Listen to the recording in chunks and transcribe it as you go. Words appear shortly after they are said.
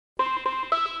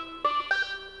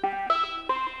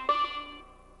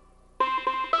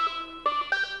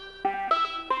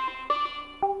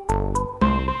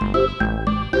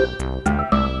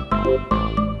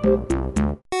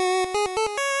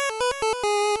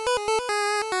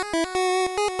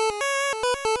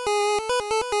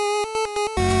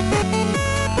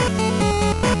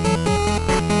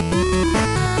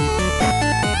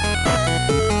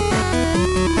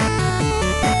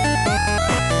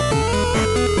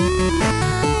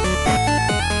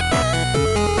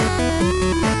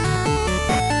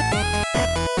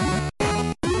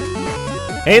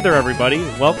Hey there, everybody.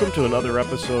 Welcome to another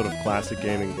episode of Classic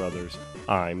Gaming Brothers.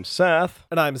 I'm Seth.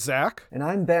 And I'm Zach. And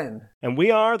I'm Ben. And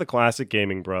we are the Classic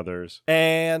Gaming Brothers.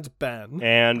 And Ben.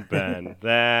 And Ben.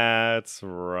 That's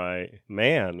right.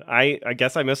 Man, I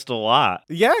guess I missed a lot.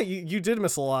 Yeah, you did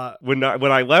miss a lot. When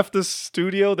I left the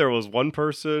studio, there was one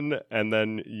person, and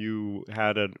then you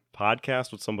had a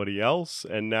podcast with somebody else,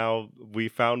 and now we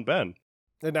found Ben.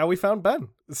 And now we found Ben.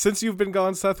 Since you've been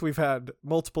gone, Seth, we've had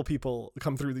multiple people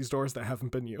come through these doors that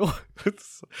haven't been you.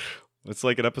 It's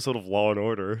like an episode of Law and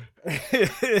Order.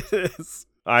 It is.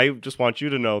 I just want you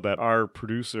to know that our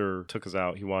producer took us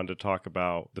out. He wanted to talk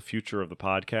about the future of the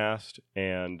podcast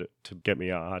and to get me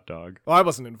a hot dog. Well, I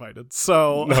wasn't invited,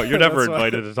 so... No, you're never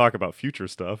invited to talk about future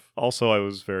stuff. Also, I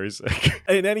was very sick.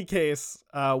 In any case,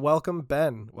 welcome,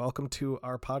 Ben. Welcome to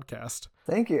our podcast.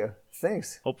 Thank you.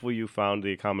 Thanks. Hopefully you found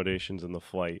the accommodations in the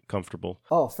flight comfortable.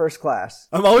 Oh, first class.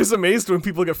 I'm always amazed when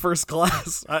people get first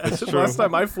class. It's true. Last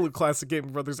time I flew Classic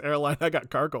Gaming Brothers Airline, I got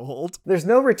cargo hold. There's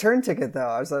no return ticket, though.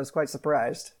 I was quite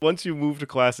surprised. Once you move to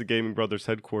Classic Gaming Brothers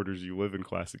headquarters, you live in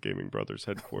Classic Gaming Brothers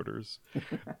headquarters.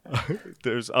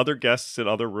 There's other guests in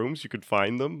other rooms. You could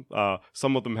find them.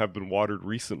 Some of them have been watered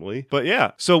recently. But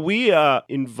yeah, so we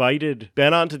invited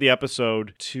Ben onto the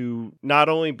episode to not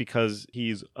only because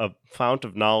he's a fount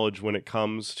of knowledge when it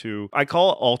comes to, I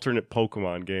call it alternate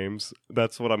Pokemon games.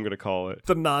 That's what I'm going to call it.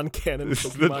 The non-canon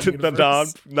Pokemon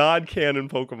the non-canon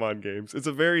Pokemon games. It's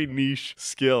a very niche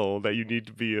skill that you need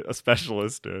to be a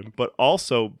specialist in. But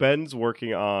also, Ben's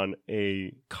working on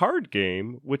a card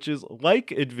game, which is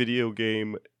like a video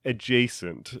game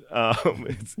adjacent.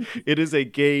 It is a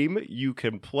game. You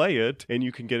can play it and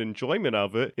you can get enjoyment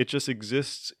of it. It just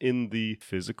exists in the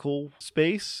physical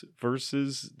space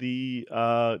versus the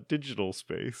digital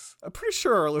space. I'm pretty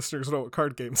sure our listeners know what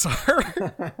card games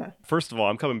are. First of all,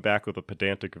 I'm coming back with a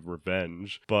pedantic of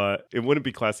revenge, but it wouldn't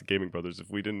be Classic Gaming Brothers if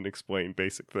we didn't explain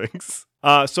basic things.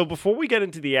 So before we get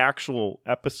into the actual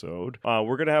episode,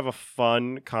 we're going to have a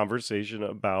fun conversation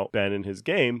about Ben and his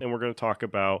game, and we're going to talk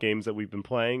about games that we've been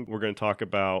playing. We're going to talk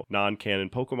about non-canon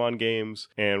Pokemon games,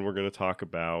 and we're going to talk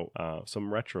about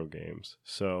some retro games.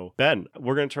 So, Ben,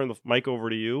 we're going to turn the mic over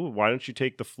to you. Why don't you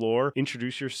take the floor,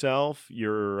 introduce yourself,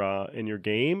 and your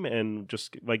game, and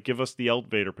just give us the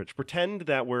elevator pitch. Pretend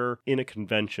that we're in a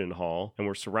convention hall, and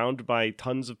we're surrounded by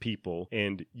tons of people,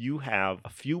 and you have a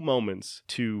few moments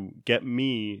to get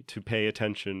me to pay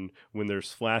attention when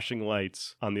there's flashing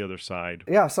lights on the other side.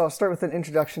 Yeah, so I'll start with an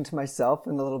introduction to myself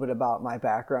and a little bit about my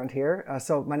background here.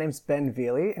 So my name's Ben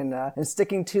Veli, and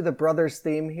sticking to the brothers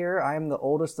theme here, I'm the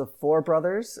oldest of four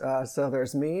brothers. So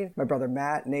there's me, my brother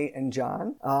Matt, Nate, and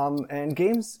John. And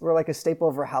games were like a staple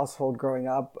of our household growing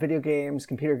up. Video games,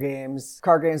 computer games,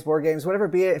 card games, board games, whatever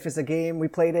be it. If it's a game, we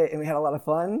played it and we had a lot of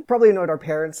fun. Probably annoyed our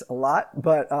parents a lot,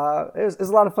 but it was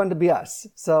a lot of fun to be us.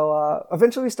 So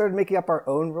eventually we started making up our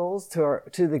own rules to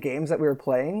the games that we were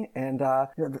playing, and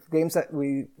the games that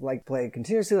we played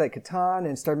continuously, like Catan,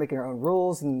 and started making our own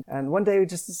rules. And one day we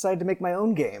just decided to make my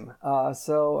own game.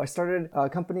 So I started a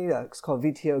company that's called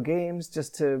VTO Games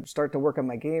just to start to work on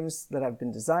my games that I've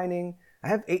been designing. I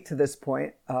have 8 to this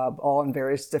point, all in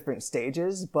various different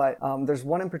stages, but there's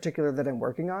one in particular that I'm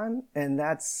working on, and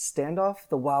that's Standoff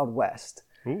the Wild West.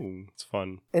 Ooh, it's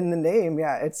fun. In the name,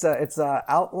 yeah, it's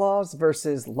outlaws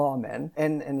versus lawmen,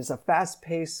 and it's a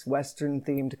fast-paced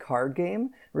Western-themed card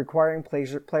game requiring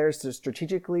players to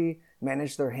strategically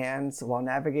manage their hands while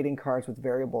navigating cards with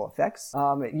variable effects.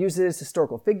 It uses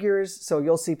historical figures, so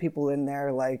you'll see people in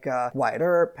there like Wyatt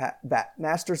Earp, Bat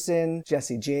Masterson,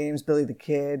 Jesse James, Billy the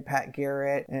Kid, Pat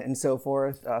Garrett, and so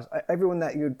forth. Everyone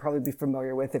that you'd probably be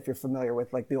familiar with if you're familiar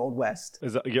with the Old West.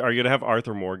 Are you going to have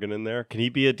Arthur Morgan in there? Can he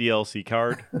be a DLC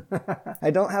card?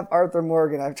 I don't have Arthur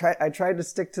Morgan. I tried to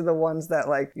stick to the ones that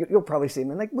you'll probably see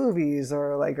him in movies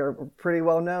or are pretty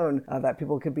well known that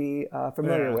people could be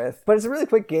familiar with. But it's a really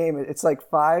quick game. It's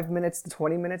 5 minutes to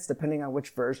 20 minutes, depending on which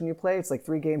version you play. It's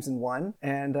 3 games in one,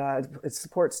 and it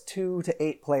supports 2 to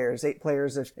 8 players. 8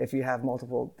 players if you have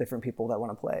multiple different people that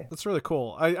want to play. That's really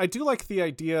cool. I do like the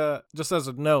idea, just as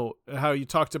a note, how you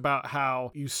talked about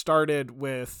how you started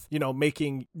with,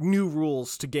 making new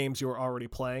rules to games you were already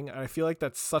playing. And I feel like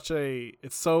that's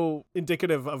it's so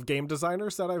indicative of game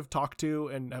designers that I've talked to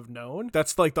and have known.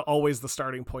 That's always the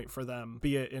starting point for them,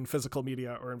 be it in physical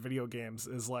media or in video games,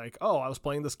 is oh, I was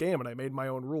playing this game and I made my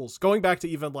own rules. Going back to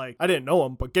even I didn't know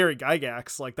him, but Gary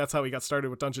Gygax, that's how he got started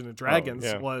with Dungeons and Dragons,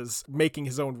 was making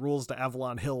his own rules to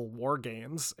Avalon Hill war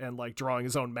games and drawing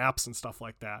his own maps and stuff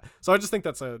like that. So I just think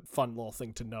that's a fun little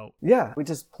thing to note. Yeah, we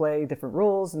just play different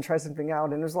rules and try something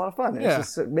out, and there's a lot of fun.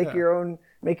 It's just make your own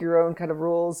make your own kind of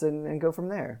rules and go from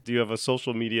there. Do you have a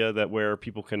social media that where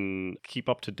people can keep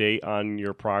up to date on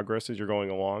your progress as you're going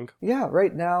along? Yeah,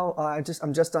 right now I'm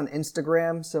just on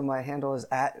Instagram, so my handle is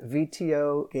at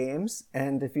VTO Games,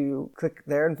 and if you click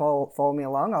there and follow me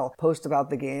along, I'll post about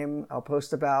the game. I'll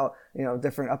post about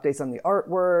different updates on the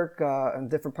artwork and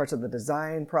different parts of the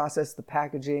design process, the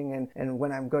packaging, and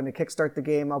when I'm going to kickstart the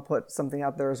game, I'll put something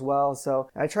out there as well. So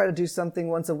I try to do something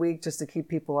once a week just to keep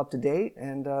people up to date,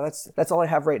 and that's all I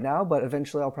have right now. But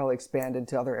eventually, I'll probably expand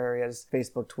into other areas: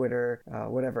 Facebook, Twitter,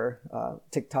 whatever,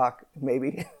 TikTok,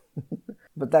 maybe.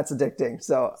 But that's addicting.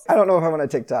 So I don't know if I want a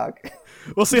TikTok.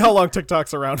 We'll see how long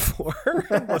TikTok's around for,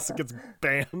 unless it gets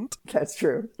banned. That's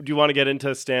true. Do you want to get into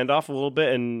Standoff a little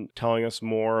bit and telling us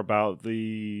more about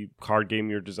the card game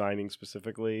you're designing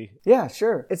specifically? Yeah,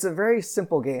 sure. It's a very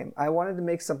simple game. I wanted to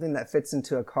make something that fits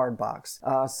into a card box.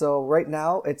 So right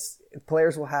now,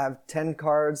 players will have 10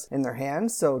 cards in their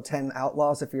hands. So 10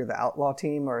 outlaws if you're the outlaw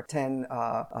team, or 10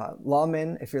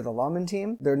 lawmen if you're the lawman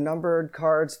team. They're numbered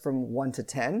cards from 1 to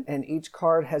 10, and each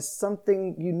card has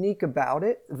something unique about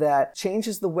it that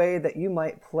changes the way that you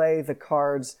might play the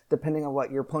cards depending on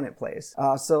what your opponent plays.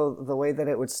 So the way that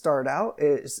it would start out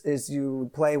is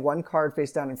you play one card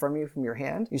face down in front of you from your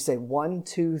hand. You say 1,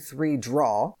 2, 3,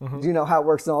 draw. Mm-hmm. You know how it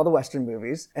works in all the Western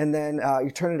movies. And then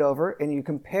you turn it over and you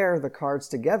compare the cards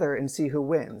together and see who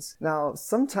wins. Now,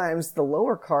 sometimes the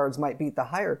lower cards might beat the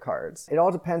higher cards. It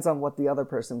all depends on what the other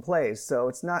person plays. So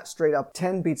it's not straight up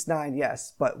 10 beats 9,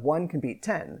 yes, but 1 can beat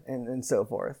 10 and so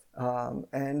forth.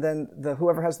 And then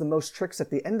whoever has the most tricks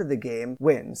at the end of the game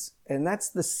wins. And that's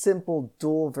the simple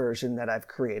duel version that I've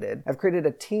created. I've created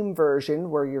a team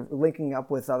version where you're linking up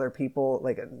with other people,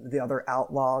 like the other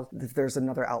outlaw, if there's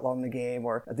another outlaw in the game,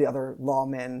 or the other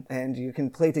lawmen, and you can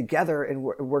play together and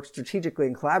work strategically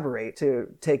and collaborate to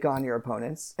take on your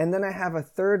opponents. And then I have a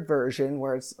third version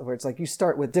where it's like you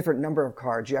start with different number of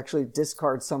cards. You actually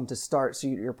discard some to start, so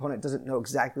your opponent doesn't know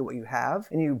exactly what you have,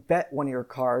 and you bet one of your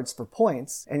cards for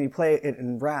points, and you play it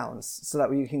in rounds so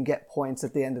that you can get points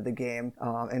at the end of the game,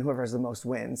 and whoever has the most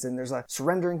wins. And there's a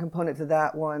surrendering component to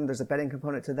that one. There's a betting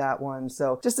component to that one.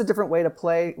 So just a different way to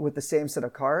play with the same set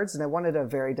of cards. And I wanted a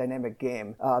very dynamic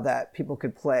game that people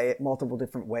could play multiple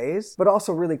different ways, but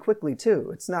also really quickly too.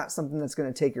 It's not something that's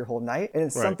going to take your whole night, and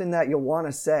it's something that you'll want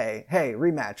to say, hey,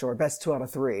 rematch, or best 2 out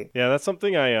of 3. Yeah, that's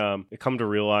something I come to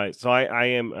realize. So I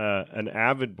am an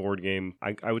avid board game,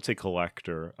 I would say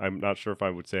collector. I'm not sure if I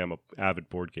would say I'm an avid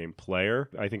board game player.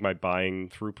 I think my buying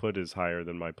throughput is higher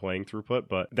than my playing throughput,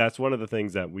 but that's one of the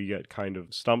things that we get kind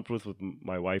of stumped with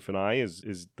my wife and I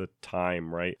is the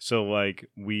time, right? So like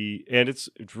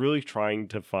it's really trying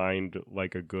to find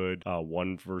like a good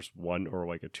 1v1 or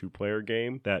like a 2-player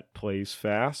game that plays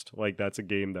fast. Like that's a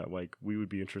game that like we would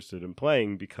be interested in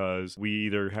playing, because we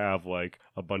either have like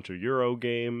a bunch of Euro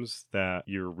games that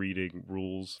you're reading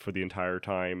rules for the entire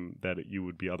time that you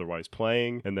would be otherwise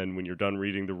playing, and then when you're done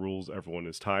reading the rules, everyone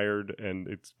is tired and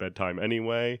it's bedtime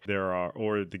anyway.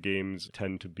 Or the games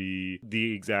tend to be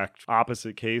the exact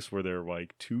opposite case where they're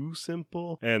like too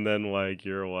simple, and then like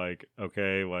you're like,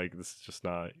 okay, like this is just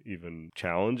not even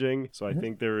challenging. So I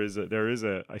think there is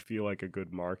I feel like a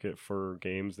good market for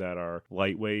games that are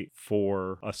lightweight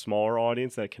for a smaller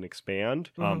audience that can expand.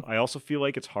 I also feel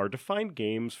like it's hard to find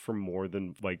games for more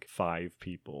than like 5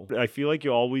 people. I feel like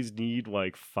you always need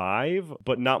like 5,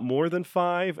 but not more than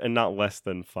 5 and not less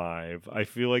than 5. I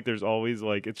feel like there's always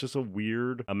like, it's just a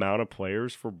weird amount of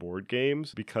players for board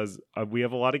games, because we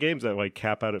have a lot of games that like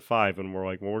cap out at 5, and we're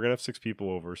like, well, we're gonna have 6 people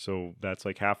over, so that's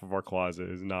like half of our closet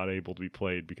is not able to be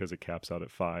played because it caps out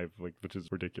at 5, like, which is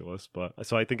ridiculous. But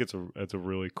so I think it's a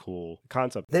really cool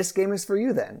concept. This game is for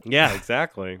you then. Yeah,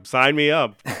 exactly. Sign me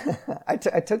up. I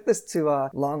took this to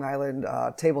Long Island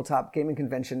tabletop gaming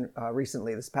convention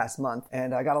recently this past month,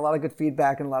 and I got a lot of good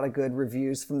feedback and a lot of good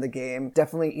reviews from the game.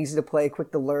 Definitely easy to play,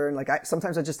 quick to learn. Like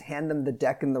sometimes I just hand them the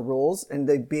deck and the rules, and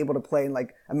they'd be able to play in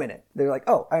like a minute. They're like,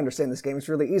 oh, I understand this game. It's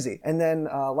really easy. And then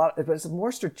but it's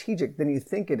more strategic than you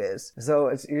think it is.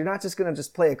 So you're not just going to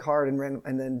just play a card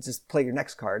and then just play your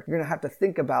next card. You're going to have to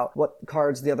think about what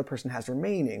cards the other person has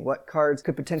remaining, what cards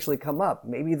could potentially come up.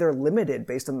 Maybe they're limited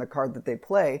based on the card that they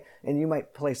play, and you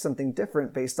might play something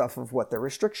different based off of what their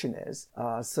restriction is.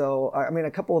 So, I mean,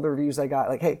 a couple of the reviews I got,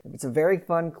 like, hey, it's a very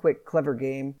fun, quick, clever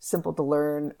game, simple to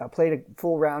learn. I played a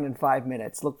full round in 5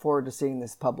 minutes. Look forward to seeing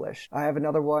this published. I have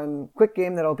another one, quick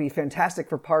game that'll be fantastic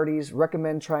for parties.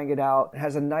 Recommend trying it out. It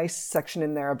has a nice section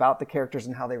in there about the characters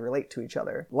and how they relate to each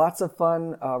other. Lots of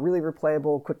fun, really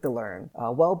replayable, quick to learn.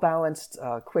 Well-balanced,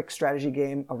 quick strategy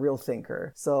game, a real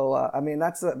thinker. So, I mean,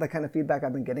 that's the kind of feedback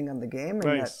I've been getting on the game.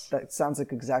 And Nice. that sounds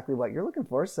like exactly what you're looking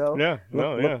for. So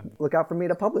look out for me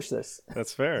to publish this.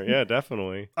 That's fair. Yeah,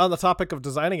 definitely. On the topic of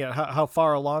designing it, how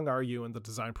far along are you in the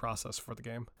design process for the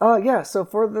game? Yeah, so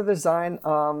for the design,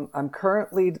 I'm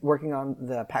currently working on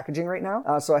the packaging right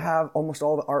now. So I have almost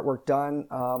all the artwork done.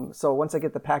 So once I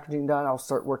get the packaging done, I'll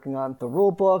start working on the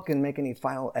rule book and make any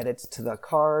final edits to the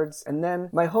cards. And then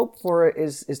my hope for it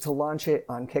is to launch it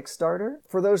on Kickstarter.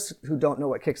 For those who don't know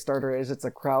what Kickstarter is, it's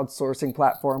a crowdsourcing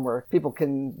platform where people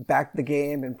can back the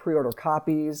game and pre-order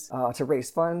copies to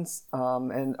raise funds.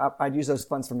 And I'd use those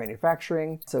funds for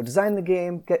manufacturing. So design the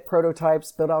game, get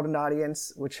prototypes, build out an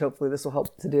audience, which hopefully this will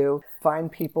help to do.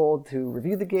 Find people to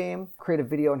review the game, create a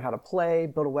video on how to play,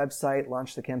 build a website,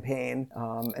 launch the campaign,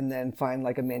 and then find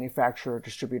like a manufacturer or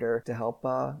distributor to help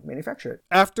manufacture it.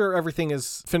 After everything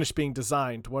is finished being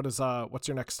designed, what's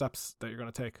your next steps that you're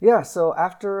going to take? Yeah, so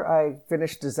after I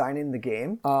finish designing the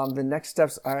game, the next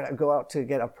steps are to go out to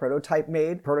get a prototype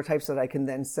made, prototypes that I can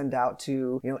then send out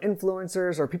to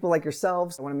influencers or people like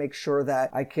yourselves. I want to make sure that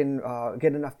I can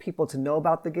get enough people to know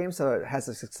about the game so it has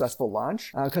a successful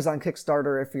launch. Because on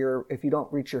Kickstarter, if you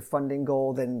don't reach your funding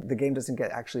goal, then the game doesn't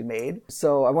get actually made.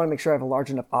 So I want to make sure I have a large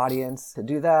enough audience to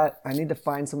do that. I need to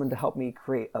find someone to help me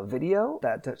create a video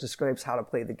that describes how to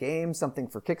play the game, something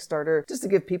for Kickstarter, just to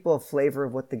give people a flavor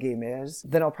of what the game is.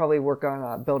 Then I'll probably work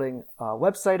on building a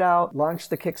website out, launch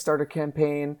the Kickstarter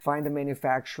campaign, find a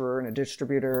manufacturer and a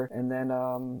distributor, and then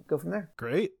go from there.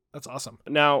 Great. That's awesome.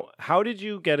 Now, how did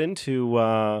you get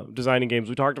into designing games?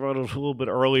 We talked about it a little bit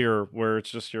earlier, where it's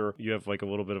just you have like a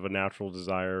little bit of a natural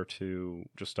desire to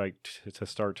just like to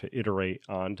start to iterate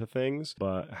onto things.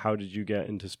 But how did you get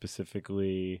into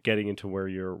specifically getting into where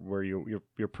you're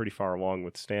pretty far along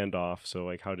with Standoff? So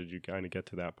like, how did you kind of get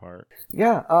to that part?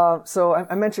 Yeah. So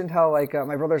I mentioned how like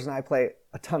my brothers and I play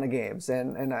a ton of games,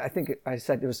 and I think I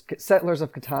said it was Settlers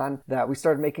of Catan that we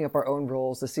started making up our own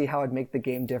rules to see how I'd make the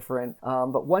game different.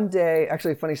 But one day,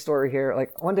 actually a funny story here,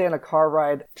 like one day on a car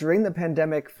ride during the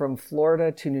pandemic from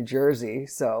Florida to New Jersey,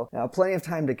 so plenty of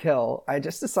time to kill, I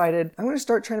just decided I'm going to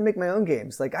start trying to make my own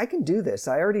games. Like, I can do this.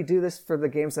 I already do this for the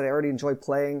games that I already enjoy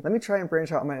playing. Let me try and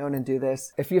branch out on my own and do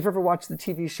this. If you've ever watched the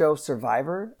TV show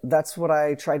Survivor, that's what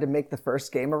I tried to make the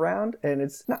first game around, and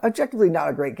it's objectively not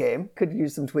a great game. Could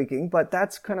use some tweaking, but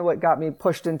that's kind of what got me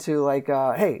pushed into like,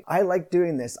 hey, I like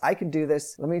doing this. I can do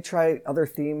this. Let me try other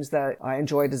themes that I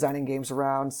enjoy designing games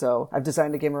around. So I've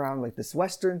designed a game around like this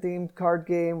Western themed card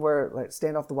game where like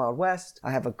Standoff the Wild West. I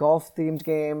have a golf themed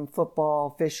game,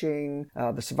 football, fishing,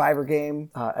 the Survivor game,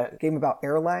 a game about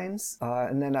airlines.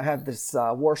 And then I have this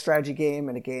war strategy game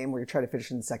and a game where you try to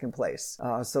finish in second place.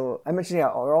 So I mentioned,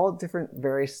 are all different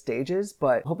various stages,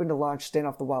 but hoping to launch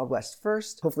Standoff the Wild West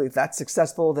first. Hopefully if that's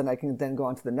successful, then I can then go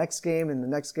on to the next game and the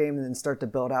next game and then start to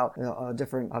build out a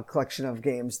different collection of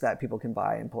games that people can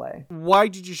buy and play. Why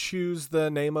did you choose the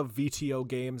name of VTO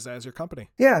Games as your company?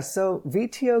 Yeah, so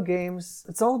VTO Games,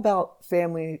 it's all about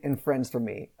family and friends for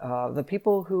me. The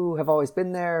people who have always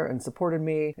been there and supported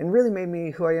me and really made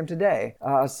me who I am today.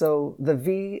 So the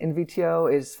V in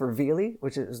VTO is for Veli,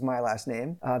 which is my last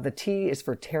name. The T is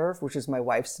for Tariff, which is my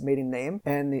wife's maiden name.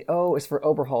 And the O is for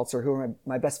Oberholzer, who were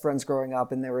my best friends growing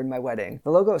up, and they were in my wedding.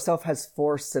 The logo itself has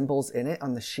 4 symbols in it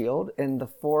on the shield, and the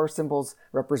 4 symbols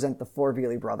represent the 4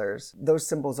 Veli brothers. Those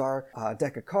symbols are a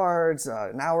deck of cards,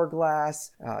 an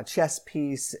hourglass, chess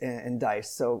piece, and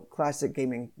dice. So classic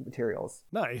gaming materials.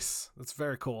 Nice. That's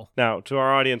very cool. Now, to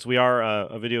our audience, we are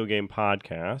a video game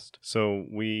podcast, so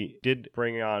we did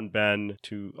bring on Ben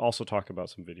to also talk about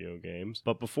some video games.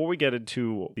 But before we get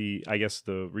into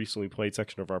the recently played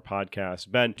section of our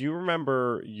podcast, Ben, do you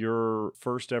remember your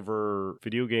first ever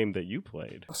video game that you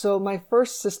played? So my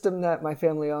first system that my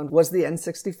family owned was the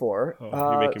N64.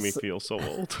 Oh, you're making me feel so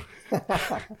old.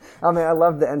 I mean, I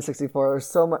love the N64.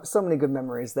 There's so many good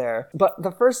memories there. But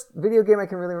the first video game I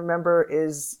can really remember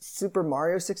is Super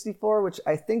Mario 64, which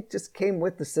I think just came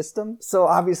with the system. So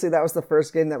obviously that was the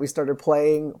first game that we started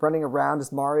playing, running around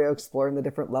as Mario, exploring the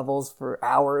different levels for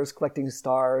hours, collecting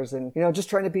stars, and just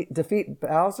trying to defeat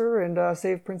Bowser and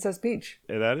save Princess Peach.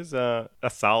 Yeah, that is a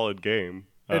solid game.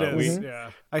 It is,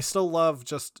 yeah. I still love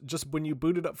just when you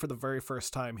boot it up for the very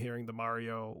first time, hearing the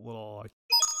Mario little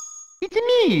It's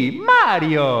me,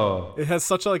 Mario. It has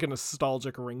such like a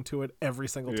nostalgic ring to it every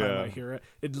single time I hear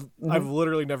it. I've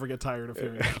literally never get tired of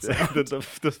hearing it.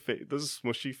 The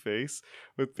smushy face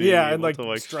with being able to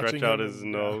like stretch out his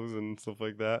nose and stuff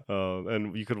like that.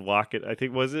 And you could lock it. I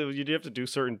think you'd have to do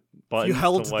certain buttons. If you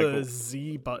held to, like, the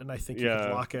Z button, I think you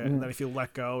could lock it, and then if you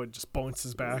let go, it just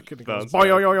bounces back and it goes.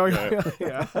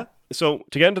 Yeah. So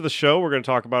to get into the show, we're going to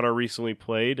talk about our recently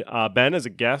played. Ben, as a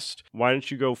guest, why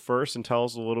don't you go first and tell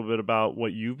us a little bit about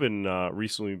what you've been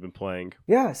recently been playing?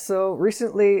 Yeah, so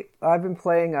recently I've been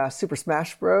playing Super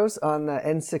Smash Bros. On the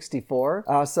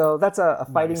N64. So that's a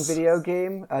fighting video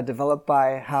game developed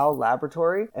by HAL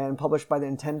Laboratory and published by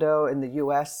Nintendo in the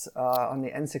US on the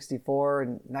N64 in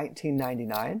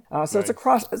 1999. So it's a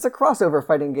crossover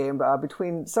fighting game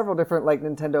between several different like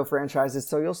Nintendo franchises.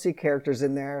 So you'll see characters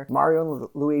in there: Mario and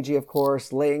Luigi, of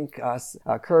course, Link,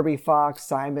 Kirby, Fox,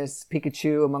 Samus,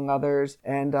 Pikachu, among others.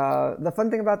 And the fun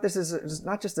thing about this is it's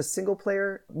not just a single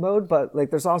player mode, but like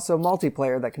there's also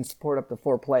multiplayer that can support up to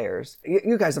 4 players.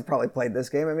 You guys have probably played this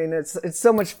game. I mean, it's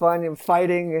so much fun. You're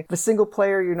fighting the single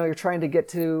player, you're trying to get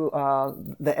to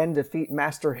the end, defeat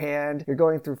Master Hand. You're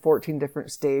going through 14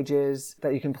 different stages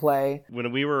that you can play.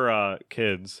 When we were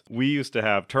kids, we used to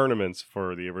have tournaments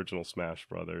for the original Smash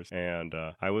Brothers, and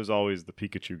I was always the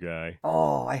Pikachu guy.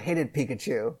 Oh, I hated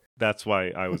Pikachu. That's why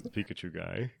I was the Pikachu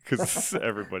guy, because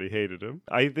everybody hated him.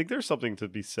 I think there's something to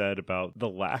be said about the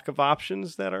lack of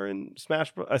options that are in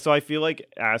Smash Bros. So I feel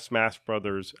like as Smash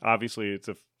Brothers, obviously it's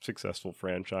a successful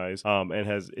franchise and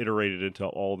has iterated into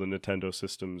all the Nintendo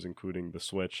systems, including the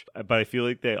Switch. But I feel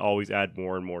like they always add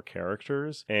more and more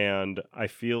characters. And I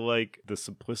feel like the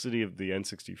simplicity of the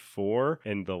N64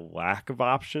 and the lack of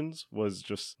options was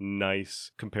just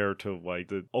nice compared to like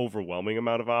the overwhelming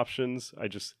amount of options.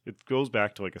 It goes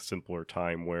back to like a simpler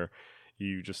time where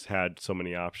you just had so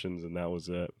many options and that was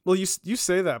it. Well, you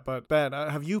say that, but Ben,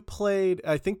 have you played,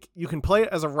 I think you can play it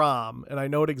as a ROM, and I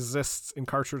know it exists in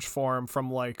cartridge form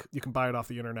from like, you can buy it off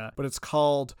the internet, but it's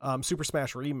called Super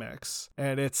Smash Remix,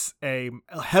 and it's a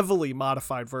heavily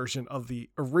modified version of the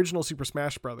original Super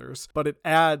Smash Brothers, but it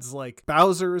adds like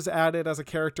Bowser's added as a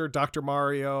character, Dr.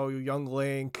 Mario, Young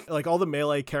Link, like all the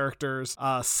Melee characters,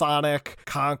 Sonic,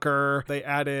 Conker. They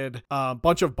added a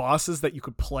bunch of bosses that you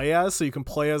could play as, so you can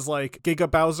play as like Giga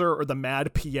Bowser or the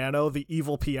Mad Piano, the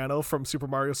evil piano from Super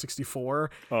Mario 64.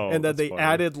 And then they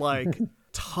added like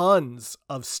tons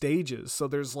of stages. So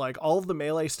there's like all of the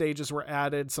Melee stages were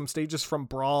added, some stages from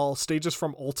Brawl, stages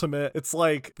from Ultimate. It's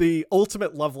like the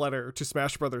ultimate love letter to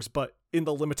Smash Brothers, but in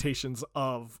the limitations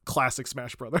of classic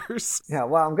Smash Brothers. Yeah,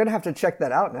 well, I'm going to have to check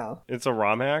that out now. It's a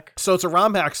ROM hack? So it's a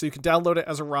ROM hack, so you can download it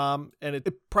as a ROM, and it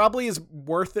probably is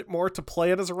worth it more to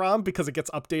play it as a ROM because it gets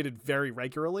updated very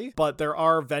regularly, but there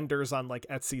are vendors on like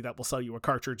Etsy that will sell you a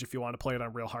cartridge if you want to play it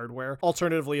on real hardware.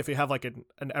 Alternatively, if you have like an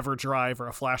EverDrive or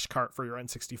a flash cart for your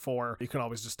N64, you can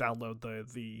always just download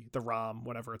the ROM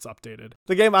whenever it's updated.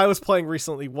 The game I was playing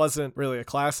recently wasn't really a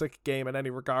classic game in any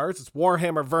regards. It's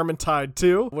Warhammer Vermintide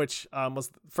 2, which was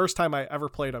the first time I ever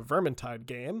played a Vermintide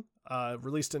game.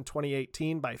 Released in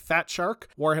 2018 by Fat Shark.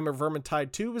 Warhammer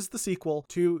Vermintide 2 is the sequel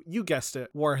to, you guessed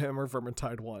it, Warhammer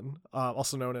Vermintide 1,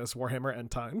 also known as Warhammer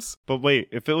End Times. But wait,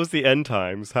 if it was the End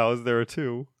Times, how is there a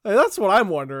 2? That's what I'm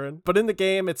wondering. But in the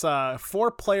game, it's a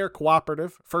 4-player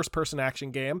cooperative first-person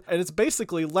action game, and it's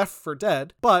basically Left 4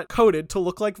 Dead, but coded to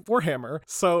look like Warhammer.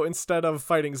 So instead of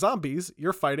fighting zombies,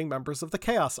 you're fighting members of the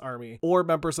Chaos Army, or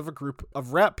members of a group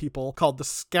of rat people called the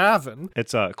Skaven.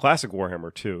 It's a classic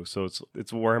Warhammer too, so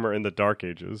it's Warhammer in the Dark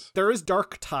Ages. There is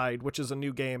Dark Tide, which is a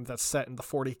new game that's set in the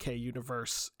 40k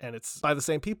universe, and it's by the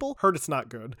same people. Heard it's not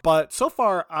good. But so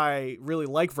far, I really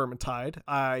like Vermintide.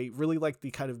 I really like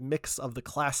the kind of mix of the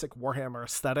classic Warhammer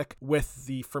aesthetic with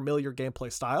the familiar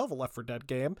gameplay style of a Left 4 Dead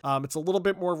game. It's a little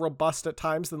bit more robust at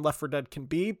times than Left 4 Dead can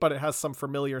be, but it has some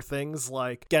familiar things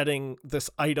like getting this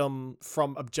item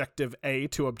from objective A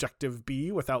to objective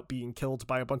B without being killed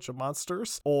by a bunch of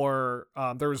monsters. Or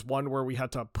there was one where we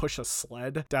had to push a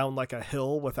sled down like a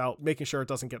hill without making sure it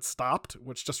doesn't get stopped,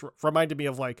 which just reminded me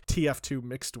of like TF2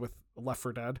 mixed with Left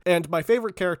 4 Dead. And my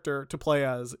favorite character to play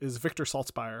as is Victor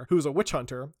Saltzpyre, who's a witch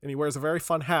hunter, and he wears a very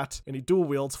fun hat, and he dual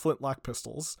wields flintlock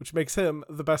pistols, which makes him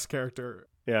the best character.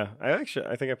 Yeah, I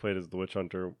think I played as the witch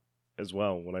hunter as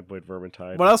well when I played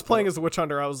Vermintide. When I was playing as a witch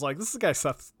hunter, I was like, this is a guy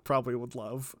Seth probably would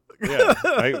love.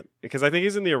 Yeah, because I think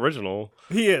he's in the original.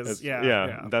 He is,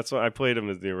 yeah. That's why I played him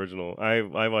as the original. I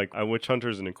like witch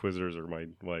hunters and inquisitors are my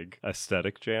like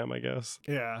aesthetic jam, I guess.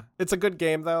 Yeah, it's a good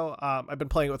game though. I've been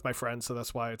playing it with my friends, so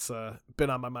that's why it's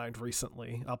been on my mind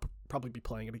recently. I'll probably be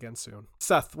playing it again soon.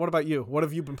 Seth, what about you? What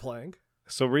have you been playing?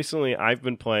 So recently I've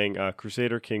been playing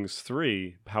Crusader Kings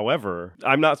 3. However,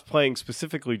 I'm not playing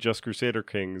specifically just Crusader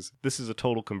Kings. This is a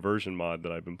total conversion mod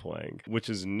that I've been playing, which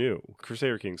is new.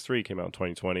 Crusader Kings 3 came out in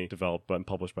 2020, developed and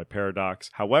published by Paradox.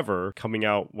 However, coming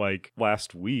out like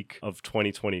last week of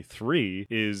 2023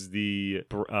 is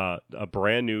a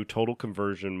brand new total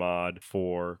conversion mod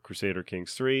for Crusader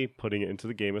Kings 3, putting it into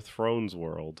the Game of Thrones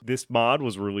world. This mod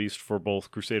was released for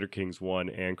both Crusader Kings 1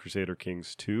 and Crusader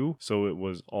Kings 2, so it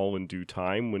was all in due time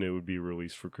when it would be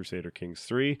released for Crusader Kings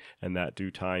 3, and that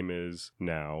due time is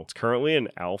now. It's currently in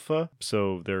alpha,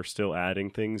 so they're still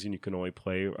adding things, and you can only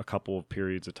play a couple of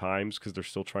periods of times because they're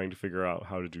still trying to figure out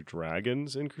how to do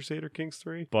dragons in Crusader Kings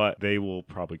 3, but they will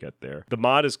probably get there. The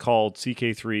mod is called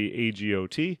CK3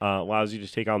 AGOT, allows you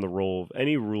to take on the role of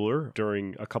any ruler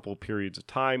during a couple of periods of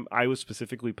time. I was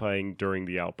specifically playing during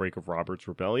the outbreak of Robert's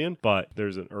Rebellion, but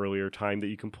there's an earlier time that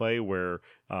you can play where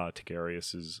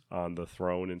Tigarius is on the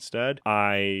throne instead.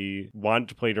 I wanted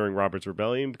to play during Robert's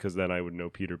Rebellion because then I would know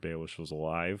Peter Baelish was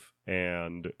alive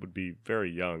and would be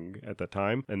very young at that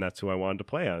time, and that's who I wanted to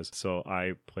play as. So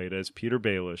I played as Peter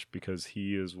Baelish because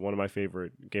he is one of my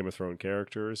favorite Game of Thrones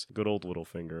characters, good old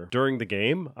Littlefinger. During the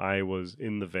game, I was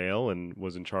in the Vale and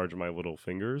was in charge of my little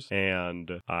fingers,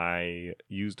 and I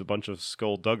used a bunch of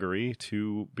skullduggery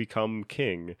to become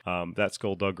king. That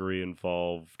skullduggery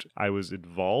I was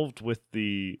involved with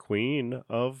the Queen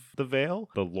of the Vale,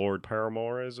 the Lord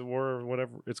Paramore, as it were, or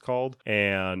whatever it's called,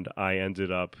 and I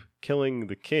ended up killing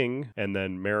the king and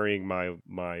then marrying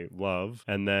my love.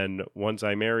 And then once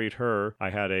I married her,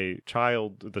 I had a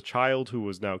child. The child who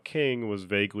was now king was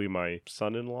vaguely my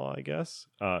son-in-law, I guess.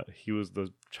 He was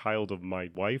the child of my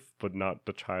wife, but not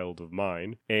the child of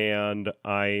mine. And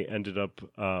I ended up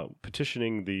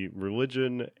petitioning the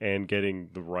religion and getting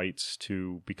the rights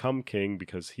to become king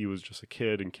because he was just a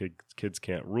kid and kids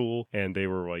can't rule. And they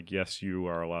were like, yes, you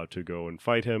are allowed to go and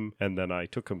fight him. And then I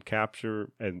took him capture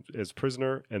and as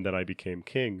prisoner, and then I became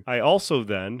king. I also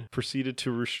then proceeded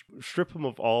to strip him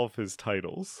of all of his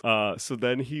titles. So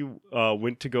then he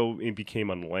went to go and became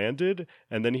unlanded,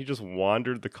 and then he just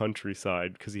wandered the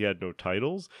countryside because he had no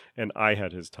titles, and I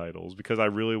had his titles because I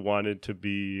really wanted to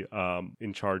be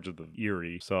in charge of the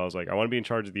Eyrie. So I was like, I want to be in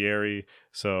charge of the Eyrie,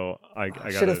 so I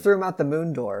should have threw him out the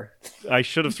moon door. I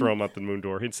should have thrown him out the moon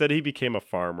door. Instead, he became a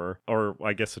farmer, or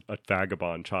I guess a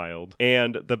vagabond child.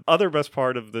 And the other best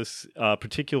part of this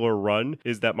particular run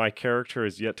is that my character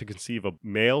is yet to conceive a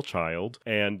male child,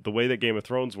 and the way that Game of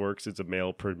Thrones works, it's a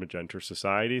male primogeniture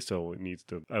society, so it needs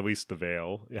to, at least the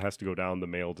Vale, it has to go down the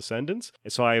male descendants.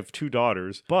 So I have 2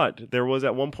 daughters, but there was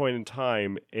at one point in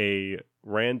time a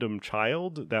random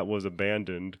child that was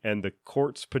abandoned, and the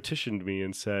courts petitioned me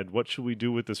and said, what should we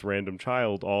do with this random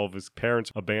child? All of his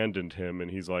parents abandoned him and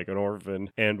he's like an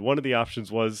orphan, and one of the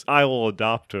options was I will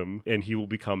adopt him and he will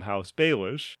become House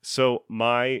Baelish. So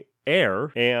my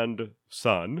heir and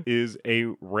son is a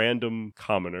random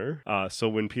commoner. So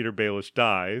when Peter Baelish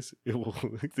dies, it will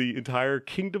the entire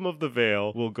kingdom of the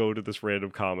Vale will go to this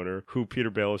random commoner who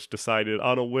Peter Baelish decided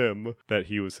on a whim that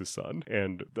he was his son,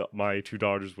 and my 2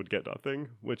 daughters would get nothing,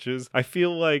 which is, I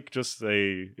feel like, just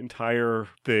a entire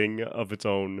thing of its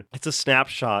own. It's a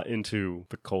snapshot into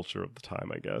the culture of the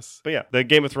time, I guess. But yeah, the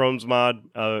Game of Thrones mod,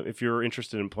 if you're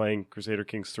interested in playing Crusader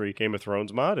Kings 3 Game of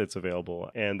Thrones mod, it's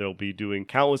available, and they'll be doing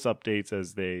countless updates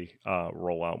as they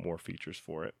roll out more features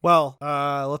for it. Well,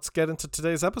 let's get into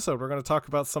today's episode. We're going to talk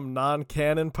about some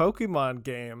non-canon Pokemon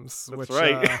games. That's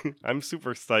right. I'm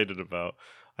super excited about.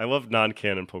 I love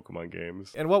non-canon Pokemon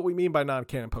games. And what we mean by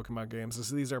non-canon Pokemon games is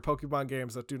these are Pokemon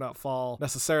games that do not fall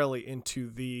necessarily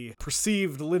into the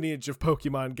perceived lineage of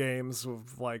Pokemon games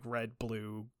of like Red,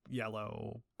 Blue,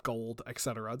 Yellow, Gold,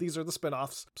 etc. These are the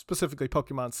spin-offs, specifically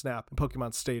Pokemon Snap and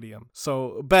Pokemon Stadium.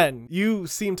 So Ben, you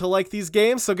seem to like these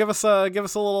games, so give us a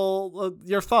little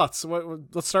your thoughts.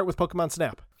 Let's start with Pokemon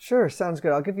Snap. Sure, sounds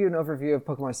good. I'll give you an overview of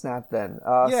Pokemon Snap then.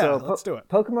 Let's do it.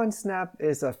 Pokemon Snap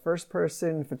is a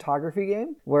first-person photography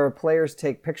game where players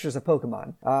take pictures of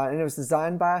Pokemon. And it was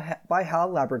designed by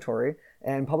HAL Laboratory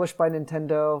and published by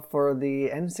Nintendo for the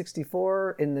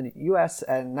N64 in the US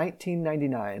in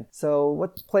 1999. So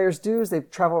what players do is they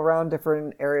travel around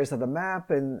different areas of the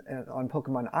map and on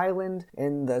Pokemon Island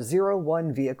in the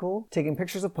 01 vehicle, taking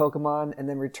pictures of Pokemon, and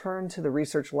then return to the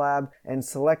research lab and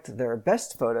select their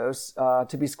best photos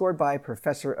to be scored by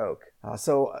Professor Oak.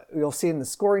 So you'll see in the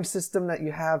scoring system that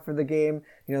you have for the game,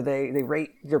 they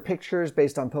rate your pictures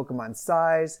based on Pokemon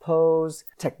size, pose,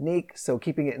 technique, so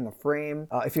keeping it in the frame.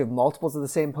 If you have multiples of the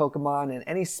same Pokemon, and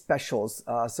any specials.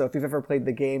 So if you've ever played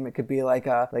the game, it could be like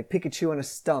Pikachu on a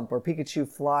stump, or Pikachu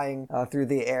flying through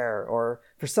the air, or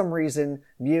for some reason,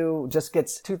 Mew just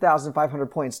gets 2,500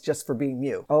 points just for being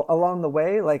Mew. Along the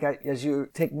way, like as you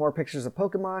take more pictures of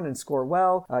Pokemon and score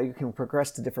well, you can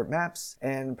progress to different maps,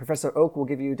 and Professor Oak will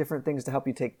give you different things to help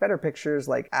you take better pictures,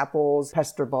 like apples,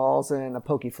 pester balls, and a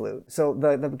Pokeflute. So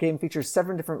the game features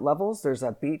 7 different levels. There's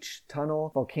a beach,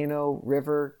 tunnel, volcano,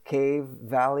 river, cave,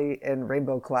 valley, and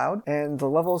rainbow cloud. And the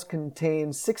levels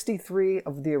contain 63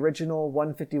 of the original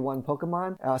 151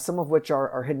 Pokemon, some of which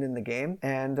are hidden in the game.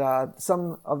 And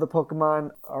some of the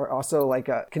Pokemon are also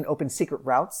can open secret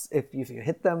routes if you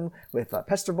hit them with a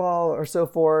pester ball or so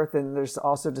forth. And there's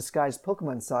also disguised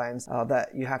Pokemon signs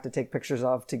that you have to take pictures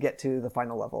of to get to the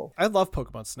final level. I love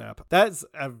Pokemon Snap. That's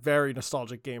a very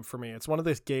nostalgic game for me. It's one of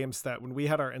those games that when we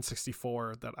had our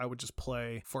N64 that I would just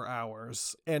play for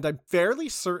hours. And I'm fairly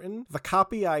certain the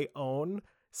copy I own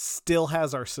still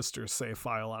has our sister's save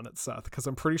file on it, Seth, because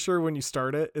I'm pretty sure when you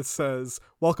start it, it says,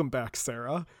 "Welcome back,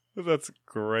 Sarah." That's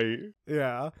great.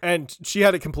 Yeah. And she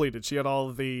had it completed. She had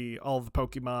all the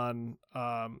Pokemon.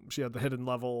 She had the hidden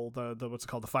level, the what's it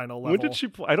called, the final level. When did she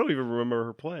I don't even remember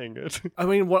her playing it. I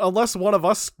mean, unless one of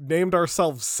us named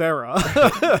ourselves Sarah.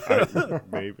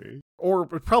 Maybe. Or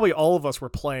probably all of us were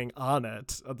playing on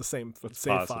it, the same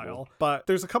save file. But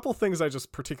there's a couple things I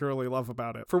just particularly love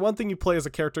about it. For one thing, you play as a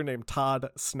character named Todd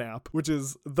Snap, which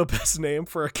is the best name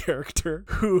for a character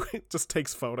who just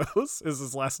takes photos.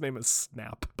 His last name is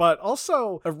Snap. But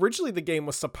also, originally the game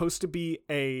was supposed to be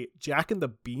a Jack and the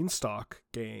Beanstalk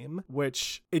game,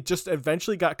 which it just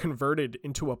eventually got converted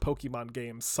into a Pokemon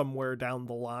game somewhere down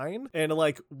the line. And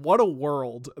what a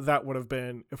world that would have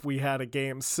been if we had a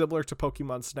game similar to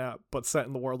Pokemon Snap, but set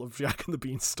in the world of Jack and the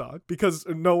Beanstalk, because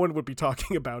no one would be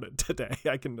talking about it today,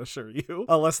 I can assure you,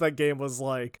 unless that game was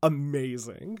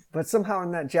amazing. But somehow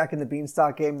in that Jack and the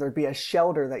Beanstalk game, there'd be a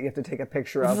shelter that you have to take a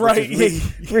picture of, right? Which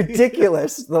is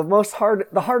ridiculous. The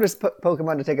hardest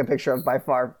Pokemon to take a picture of by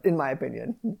far, in my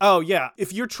opinion. Oh yeah,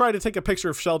 if you're trying to take a picture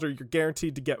of Shelter, you're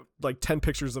guaranteed to get 10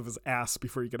 pictures of his ass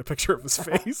before you get a picture of his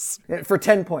face. For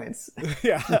 10 points.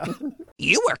 Yeah.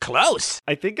 You were close.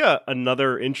 I think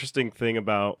another interesting thing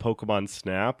about Pokemon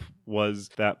Snap was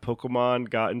that Pokemon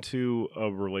got into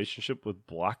a relationship with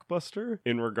Blockbuster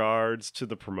in regards to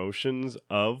the promotions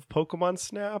of Pokemon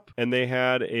Snap, and they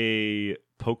had a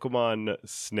Pokemon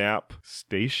Snap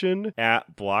station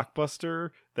at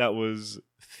Blockbuster that was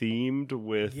themed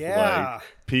with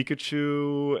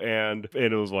Pikachu, and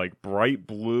it was bright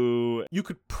blue. You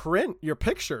could print your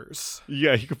pictures.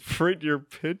 Yeah, you could print your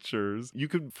pictures. You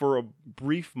could, for a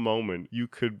brief moment, you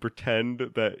could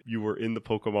pretend that you were in the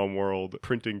Pokemon world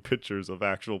printing pictures of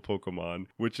actual Pokemon,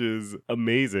 which is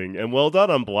amazing and well done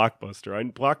on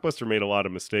Blockbuster. Blockbuster made a lot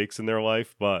of mistakes in their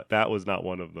life, but that was not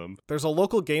one of them. There's a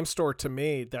local game store to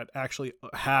me that actually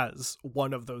has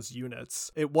one of those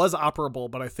units. It was operable,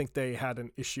 but I think they had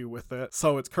an issue with it.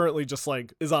 So it's currently just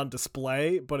is on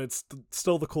display, but it's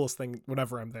still the coolest thing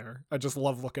whenever I'm there. I just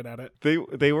love looking at it.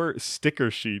 They were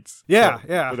sticker sheets. Yeah.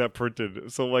 That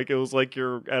printed. So it was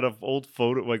you're at an old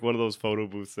photo, one of those photo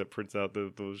booths that prints out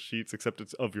those sheets, except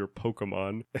it's of your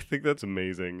Pokemon. I think that's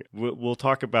amazing. We'll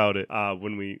talk about it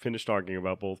when we finish talking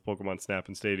about both Pokemon Snap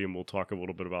and Stadium. We'll talk a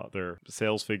little bit about their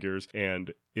sales figures,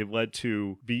 and it led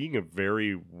to being a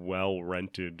very well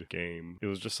rented game. It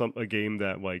was just a game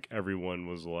that everyone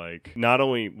was not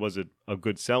only was it a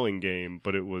good selling game,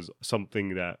 but it was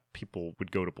something that people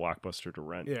would go to Blockbuster to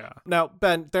rent. Yeah. Now,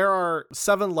 Ben, there are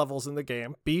 7 levels in the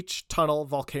game: beach, tunnel,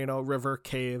 volcano, river,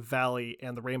 cave, valley,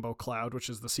 and the rainbow cloud, which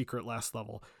is the secret last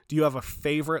level. Do you have a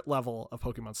favorite level of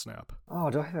Pokemon Snap? Oh,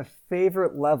 do I have a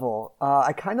favorite level?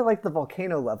 I kind of like the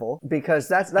volcano level, because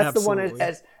that's the one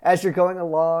as you're going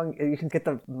along, you can get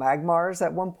the Magmars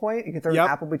at one point. You can throw an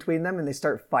apple between them and they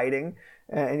start fighting.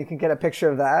 And you can get a picture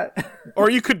of that. Or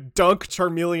you could dunk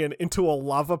Charmeleon into a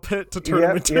lava pit to turn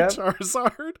him into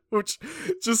Charizard, which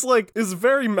just is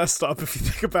very messed up if you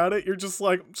think about it. You're just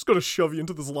I'm just going to shove you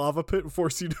into this lava pit and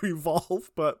force you to evolve,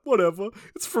 but whatever.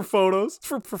 It's for photos. It's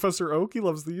for Professor Oak. He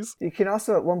loves these. You can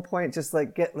also at one point just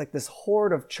get this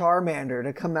horde of Charmander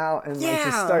to come out and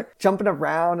just start jumping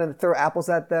around and throw apples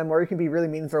at them, or you can be really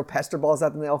mean and throw pester balls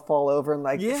at them. They all fall over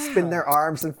and spin their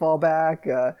arms and fall back.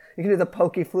 You can do the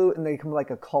Pokeflute and they come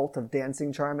a cult of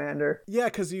dancing Charmander. Yeah,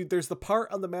 because there's the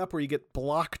part on the map where you get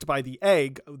blocked by the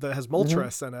egg that has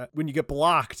Moltres in it. When you get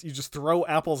blocked, you just throw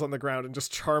apples on the ground and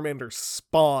just Charmander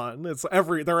spawn.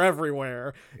 They're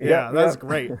everywhere. Yeah, that's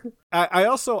great.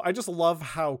 I just love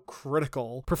how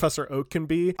critical Professor Oak can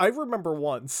be. I remember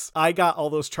once I got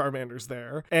all those Charmanders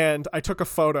there and I took a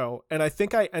photo, and I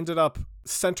think I ended up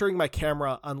centering my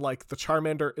camera on the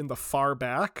Charmander in the far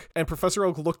back, and Professor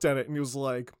Oak looked at it and he was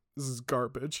like, this is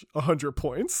garbage. 100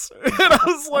 points. And I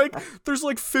was like, there's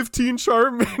like 15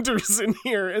 Charmanders in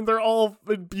here, and they're all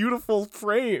beautiful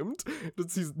framed.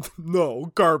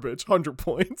 No, garbage. 100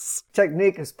 points.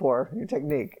 Technique is poor. Your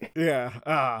technique.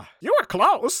 Yeah. You were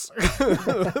close.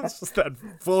 It's just that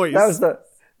voice.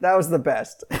 That was the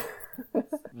best.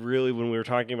 Really, when we were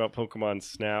talking about Pokemon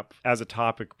Snap as a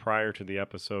topic prior to the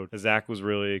episode, Zach was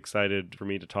really excited for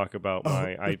me to talk about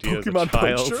my idea as a Pokemon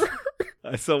child. poacher?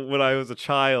 So when I was a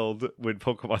child, when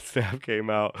Pokemon Snap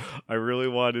came out, I really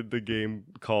wanted the game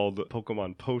called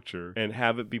Pokemon Poacher and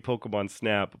have it be Pokemon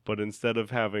Snap, but instead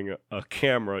of having a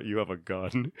camera, you have a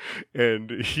gun,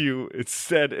 and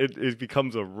it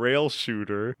becomes a rail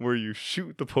shooter where you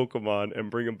shoot the Pokemon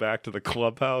and bring them back to the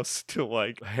clubhouse to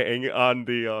like hang on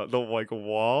the like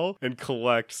wall and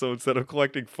collect. So instead of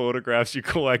collecting photographs, you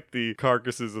collect the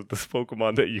carcasses of this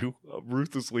Pokemon that you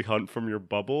ruthlessly hunt from your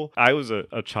bubble. I was a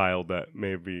child that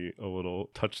maybe a little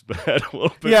touched the head a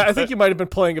little bit. Yeah, I think you might have been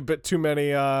playing a bit too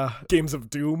many games of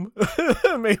Doom,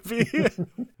 maybe. It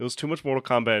was too much Mortal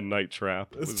Kombat and Night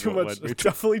Trap. It's too much.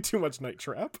 Definitely too much Night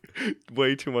Trap.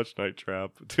 Way too much Night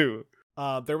Trap, too.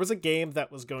 There was a game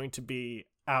that was going to be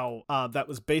out that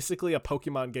was basically a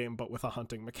Pokemon game but with a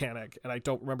hunting mechanic, and I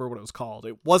don't remember what it was called.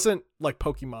 It wasn't like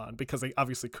Pokemon because they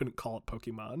obviously couldn't call it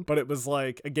Pokemon, but it was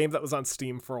like a game that was on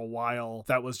Steam for a while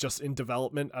that was just in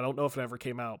development. I don't know if it ever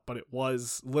came out, but it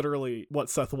was literally what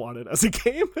Seth wanted as a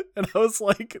game, and I was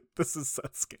like, this is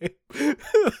Seth's game.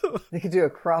 They could do a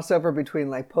crossover between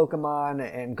like Pokemon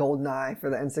and GoldenEye for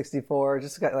the N64.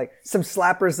 Just got like some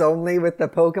slappers only with the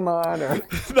Pokemon,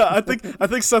 or No, I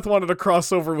think Seth wanted a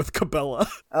crossover with Cabela.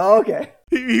 Oh, okay.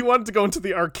 He wanted to go into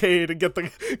the arcade and get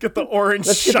the orange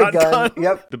Let's get shotgun. the gun.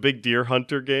 Yep. The big deer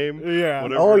hunter game. Yeah.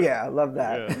 Whatever. Oh yeah, I love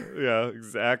that. Yeah,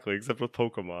 exactly. Except with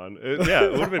Pokemon. It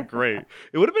would have been great.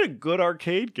 It would have been a good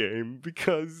arcade game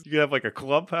because you could have like a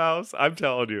clubhouse. I'm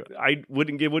telling you, it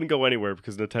wouldn't go anywhere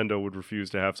because Nintendo would refuse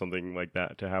to have something like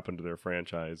that to happen to their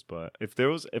franchise. But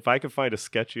if I could find a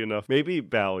sketchy enough, maybe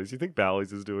Bally's. You think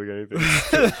Bally's is doing anything?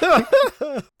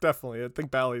 Definitely. I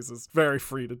think Bally's is very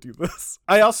free to do this.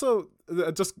 I also,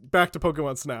 just back to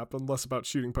Pokemon Snap and less about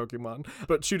shooting Pokemon,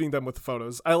 but shooting them with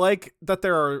photos. I like that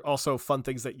there are also fun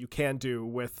things that you can do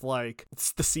with like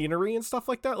the scenery and stuff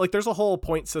like that. Like there's a whole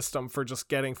point system for just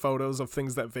getting photos of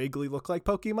things that vaguely look like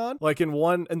Pokemon. Like in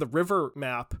the river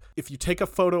map, if you take a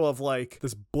photo of like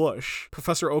this bush,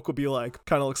 Professor Oak will be like,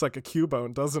 kind of looks like a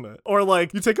Cubone, doesn't it? Or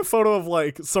like you take a photo of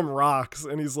like some rocks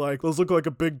and he's like, those look like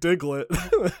a big Diglett.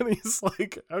 And he's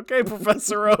like, okay,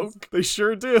 Professor Oak, they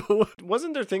sure do.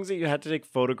 Wasn't there things that you had to take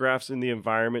photographs in the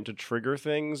environment to trigger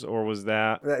things, or was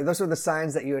that... Those were the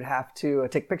signs that you would have to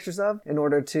take pictures of in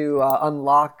order to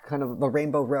unlock kind of the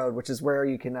Rainbow Road, which is where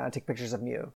you can take pictures of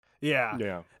Mew.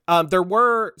 Yeah. There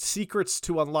were secrets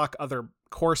to unlock other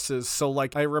courses. So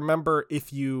like I remember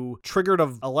if you triggered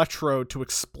an electrode to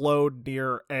explode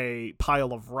near a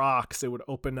pile of rocks, it would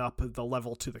open up the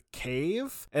level to the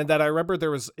cave. And then I remember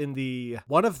there was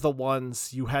one of the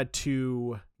ones you had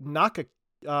to knock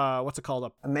what's it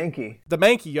called? A Mankey. The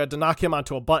Mankey, you had to knock him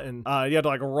onto a button. You had to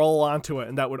like roll onto it,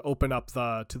 and that would open up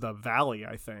to the valley,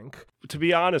 I think. To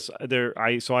be honest, I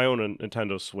own a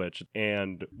Nintendo Switch,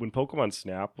 and when Pokemon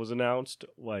Snap was announced,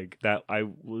 like that, I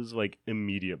was like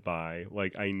immediate buy.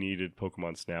 Like I needed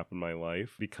Pokemon Snap in my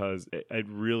life because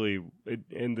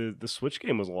the Switch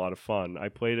game was a lot of fun. I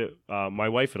played it. My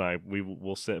wife and I, we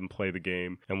will sit and play the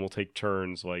game, and we'll take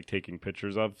turns like taking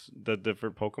pictures of the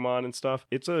different Pokemon and stuff.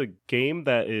 It's a game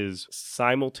that is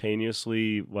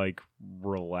simultaneously like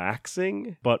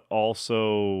relaxing but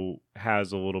also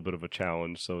has a little bit of a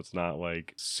challenge, so it's not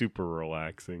like super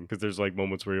relaxing because there's like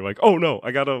moments where you're like, oh no,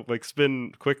 I gotta like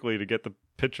spin quickly to get the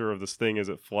picture of this thing as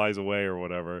it flies away or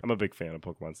whatever. I'm a big fan of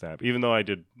Pokemon Snap, even though I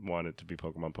did want it to be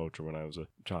Pokemon Poacher when I was a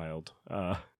child.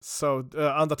 So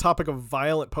on the topic of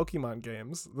violent Pokemon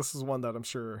games, this is one that I'm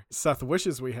sure Seth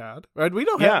wishes we had. We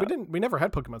never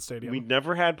had Pokemon Stadium. We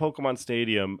never had Pokemon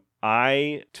Stadium.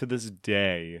 I, to this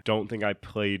day, don't think I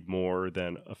played more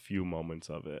than a few moments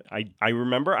of it. I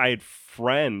remember I had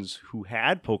friends who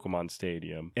had Pokemon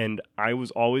Stadium, and I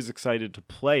was always excited to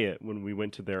play it when we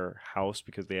went to their house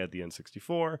because they had the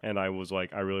N64, and I was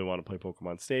like, I really want to play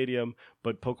Pokemon Stadium.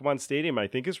 But Pokemon Stadium, I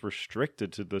think, is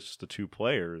restricted to just the two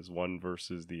players, one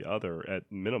versus the other at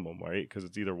minimum, right? Because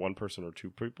it's either one person or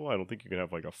two people. I don't think you can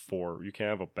have like you can't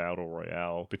have a battle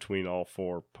royale between all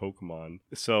four Pokemon.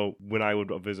 So when I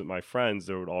would visit my friends,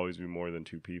 there would always be more than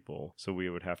two people, so we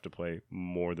would have to play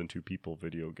more than two people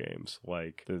video games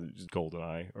like the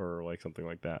GoldenEye or like something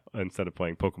like that instead of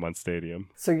playing Pokemon Stadium.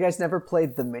 So you guys never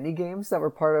played the mini games that were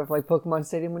part of like Pokemon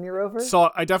Stadium when you were over? So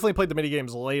So I definitely played the mini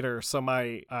games later. So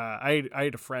I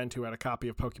had a friend who had a copy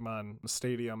of Pokemon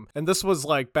Stadium, and this was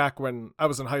like back when I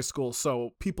was in high school.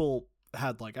 So people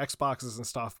had like Xboxes and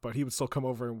stuff, but he would still come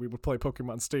over and we would play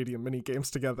Pokemon Stadium mini games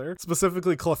together.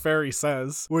 Specifically Clefairy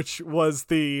Says, which was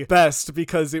the best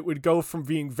because it would go from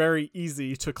being very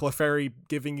easy to Clefairy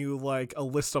giving you like a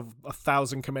list of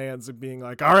 1,000 commands and being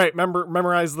like, all right,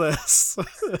 memorize this.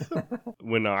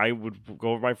 When I would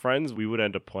go with my friends, we would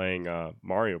end up playing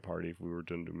Mario Party if we were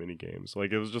to do mini games.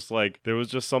 Like it was just like there was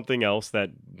just something else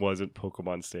that wasn't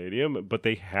Pokemon Stadium, but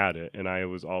they had it, and I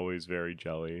was always very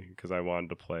jelly because I wanted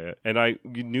to play it. And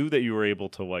you knew that you were able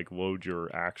to like load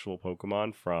your actual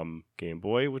Pokemon from Game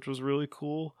Boy, which was really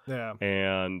cool. Yeah.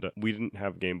 And we didn't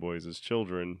have Game Boys as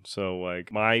children, so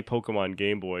like my Pokemon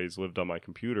Game Boys lived on my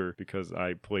computer because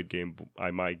I played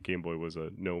my Game Boy was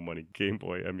a no money Game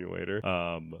Boy emulator.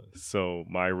 So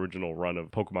my original run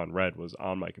of Pokemon Red was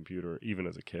on my computer even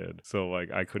as a kid. So like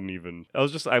I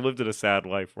lived in a sad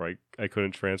life where I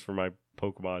couldn't transfer my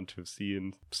Pokemon to see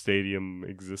in Stadium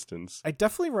existence. I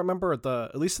definitely remember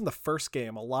at least in the first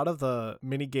game, a lot of the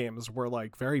mini games were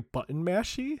like very button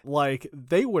mashy. Like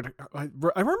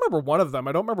I remember one of them,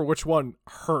 I don't remember which one,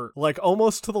 hurt like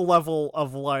almost to the level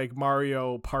of like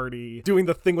Mario Party doing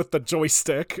the thing with the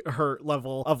joystick hurt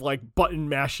level of like button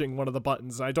mashing one of the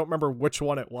buttons. I don't remember which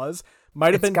one it was.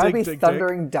 Might have been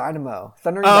Thundering Dynamo.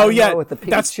 Thundering Dynamo with the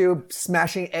Pikachu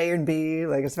smashing A and B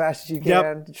like as fast as you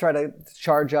can to try to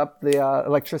charge up the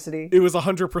electricity. It was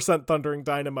 100% Thundering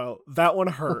Dynamo. That one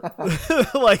hurt.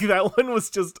 Like that one was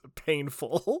just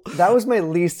painful. That was my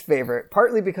least favorite,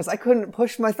 partly because I couldn't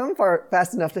push my thumb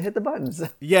fast enough to hit the buttons.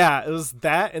 Yeah, it was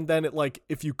that, and then it like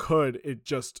if you could, it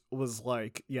just was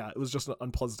like it was just an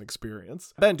unpleasant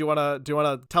experience. Ben, do you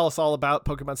wanna tell us all about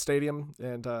Pokemon Stadium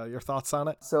and your thoughts on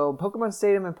it? So Pokemon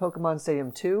Stadium and Pokemon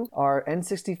Stadium 2 are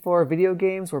N64 video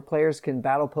games where players can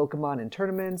battle Pokemon in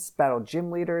tournaments, battle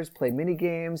gym leaders, play mini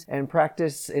games, and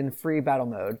practice in free battle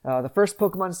mode. The first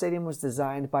Pokemon Stadium was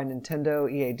designed by Nintendo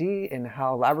EAD in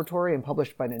HAL Laboratory and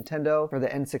published by Nintendo for the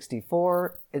N64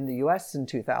 in the US in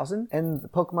 2000. And the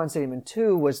Pokemon Stadium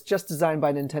 2 was just designed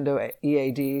by Nintendo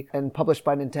EAD and published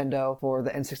by Nintendo for the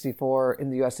N64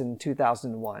 in the US in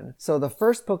 2001. So the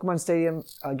first Pokemon Stadium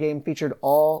game featured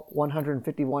all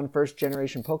 151 first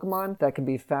generation Pokemon that can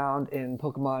be found in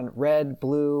Pokemon Red,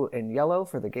 Blue, and Yellow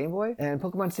for the Game Boy. And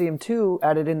Pokemon Stadium 2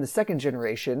 added in the second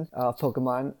generation of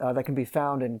Pokemon that can be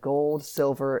found in Gold,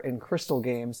 Silver, and Crystal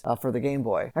games for the Game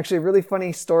Boy. Actually, a really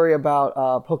funny story about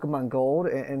Pokemon Gold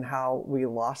and how we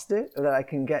lost it that I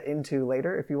can get into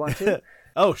later if you want to.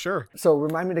 Oh, sure. So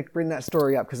remind me to bring that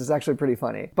story up because it's actually pretty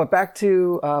funny. But back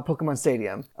to Pokemon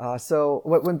Stadium. So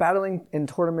when battling in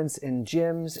tournaments in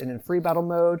gyms and in free battle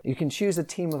mode, you can choose a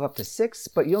team of up to 6,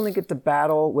 but you only get to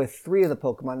battle with 3 of the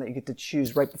Pokemon that you get to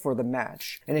choose right before the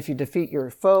match. And if you defeat your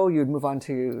foe, you would move on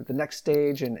to the next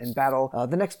stage and battle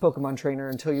the next Pokemon trainer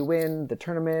until you win the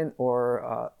tournament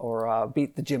or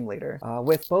beat the gym leader.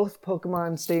 With both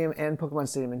Pokemon Stadium and Pokemon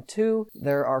Stadium 2,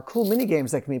 there are cool mini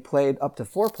games that can be played up to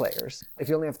 4 players. If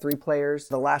you only have 3 players,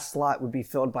 the last slot would be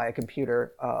filled by a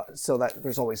computer so that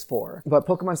there's always 4. But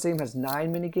Pokemon Stadium has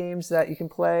 9 mini games that you can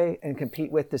play and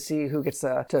compete with to see who gets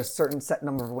to a certain set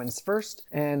number of wins first.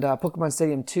 And Pokemon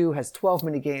Stadium 2 has 12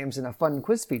 mini games and a fun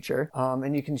quiz feature.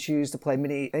 And you can choose to play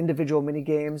individual mini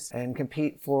games and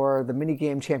compete for the mini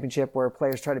game championship where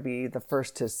players try to be the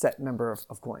first to set number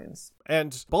of coins.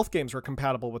 And both games were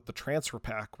compatible with the transfer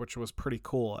pack, which was pretty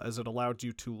cool as it allowed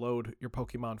you to load your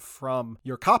Pokemon from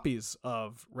your copies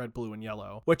of Red, Blue, and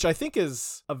Yellow, which I think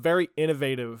is a very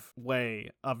innovative way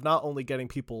of not only getting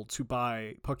people to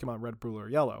buy Pokemon Red, Blue, or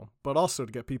Yellow, but also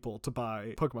to get people to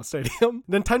buy Pokemon Stadium.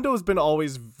 Nintendo has been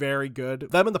always very good.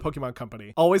 Them and the Pokemon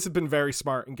Company always have been very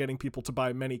smart in getting people to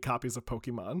buy many copies of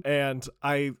Pokemon, and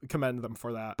I commend them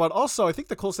for that. But also, I think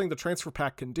the coolest thing the transfer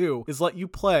pack can do is let you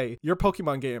play your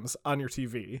Pokemon games on your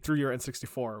TV through your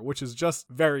N64, which is just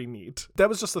very neat. That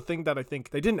was just a thing that I think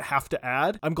they didn't have to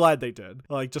add. I'm glad they did.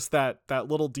 Like, just that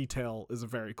little detail is a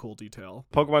very cool detail.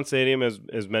 Pokemon Stadium,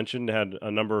 as mentioned, had a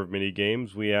number of mini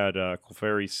games. We had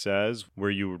Clefairy Says, where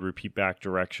you would repeat back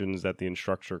directions that the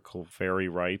instructor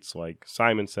Clefairy writes. Like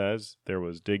Simon Says, there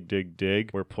was Dig, Dig,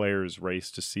 Dig, where players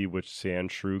race to see which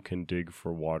Sandshrew can dig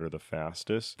for water the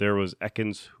fastest. There was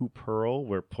Ekans Hoop Hurl,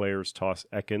 where players toss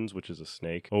Ekans, which is a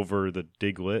snake, over the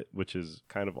Diglet, which is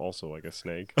kind of also like a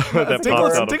snake. That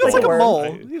pops out of Diglet's like a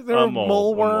mole. They're a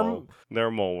mole worm. They're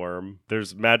a mole worm.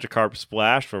 There's Magikarp Magikarp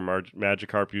Splash from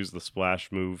Magikarp used the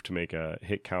Splash move to make a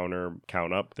hit counter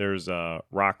count up. There's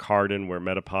Rock Harden, where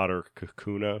Metapod or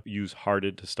Kakuna use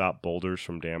Hearted to stop boulders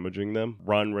from damaging them.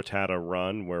 Run Rattata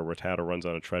Run, where Rattata runs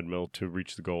on a treadmill to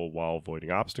reach the goal while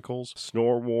avoiding obstacles.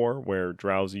 Snore War, where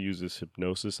Drowsy uses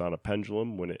Hypnosis on a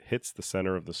pendulum when it hits the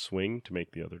center of the swing to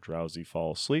make the other Drowsy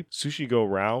fall asleep. Sushi Go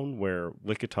Round, where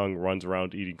Lickitung runs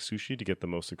around eating sushi to get the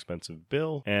most expensive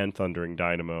bill. And Thundering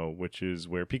Dynamo, which is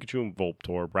where Pikachu and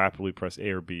Voltorb rapidly press A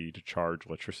or B to charge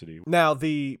electricity. Now,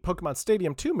 the Pokemon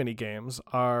Stadium 2 minigames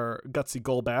are Gutsy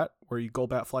Golbat, where you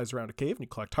Golbat flies around a cave and you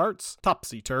collect hearts.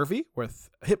 Topsy Turvy, with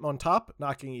Hitmontop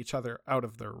knocking each other out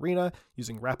of the arena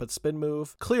using Rapid Spin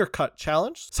move. Clear Cut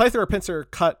Challenge. Scyther or Pinsir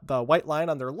cut the white line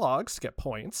on their logs to get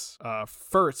points.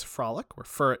 Furret's Frolic, where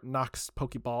Furret knocks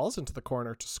Pokeballs into the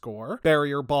corner to score.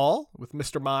 Barrier Ball, with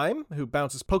Mr. Mime, who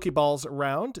bounces Pokeballs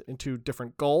around into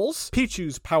different goals.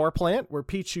 Pichu's Power Plant, where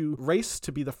Pichu race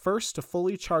to be the first to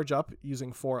fully charge up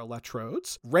using 4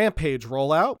 electrodes. Rampage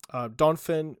Rollout.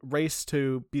 Donphin race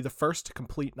to be the first to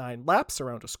complete 9 laps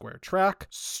around a square track.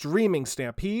 Streaming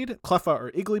Stampede. Cleffa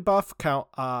or Igglybuff count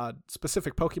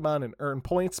specific Pokemon and earn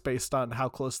points based on how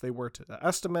close they were to the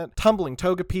estimate. Tumbling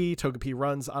Togepi. Togepi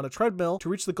runs on a treadmill to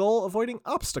reach the goal, avoiding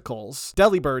obstacles.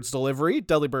 Delibird's Delivery.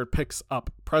 Delibird picks up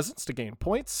presents to gain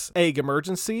points. Egg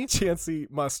Emergency. Chansey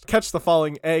must catch the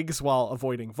falling eggs while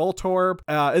avoiding Voltorb.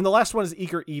 And the last one is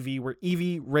Eager Eevee, where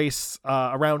Eevee race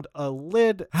around a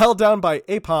lid held down by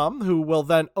Apom, who will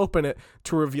then open it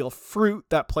to reveal fruit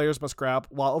that players must grab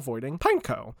while avoiding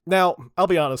Pineco. Now, I'll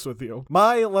be honest with you.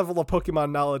 My level of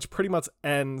Pokemon knowledge pretty much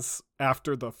ends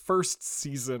after the first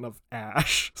season of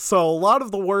Ash. So a lot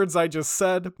of the words I just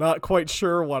said, not quite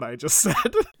sure what I just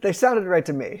said. They sounded right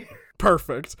to me.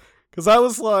 Perfect. Because I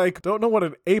was like, don't know what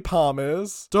an Apom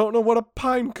is. Don't know what a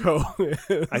Pineco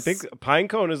is. I think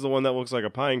Pinecone is the one that looks like a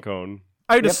pine cone.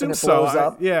 I'd assume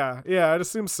so. Yeah, I'd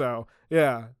assume so.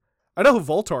 Yeah. I know who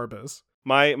Voltorb is.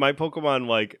 My Pokemon,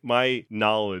 like, my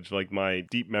knowledge, like, my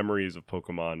deep memories of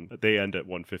Pokemon, they end at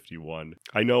 151.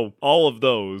 I know all of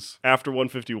those. After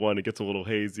 151, it gets a little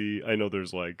hazy. I know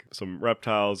there's, like, some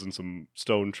reptiles and some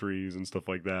stone trees and stuff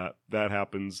like that. That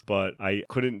happens, but I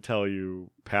couldn't tell you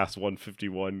past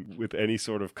 151 with any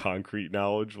sort of concrete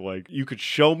knowledge. Like, you could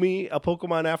show me a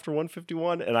Pokemon after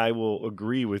 151, and I will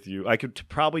agree with you. I could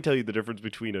probably tell you the difference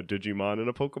between a Digimon and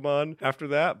a Pokemon after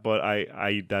that, but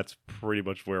I that's pretty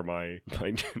much where my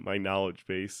knowledge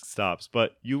base stops.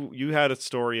 But you had a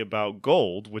story about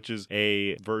Gold, which is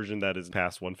a version that is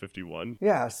past 151.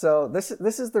 Yeah, so this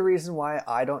is the reason why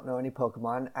I don't know any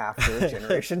Pokemon after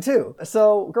Generation 2.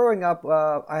 So growing up,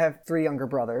 I have 3 younger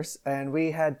brothers, and we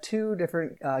had 2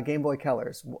 different Game Boy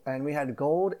Colors, and we had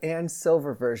Gold and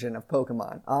Silver version of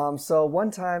Pokemon. So one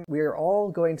time we were all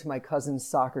going to my cousin's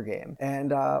soccer game,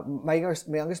 and my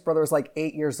youngest brother was like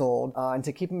 8 years old, and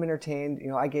to keep him entertained,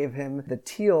 I gave him the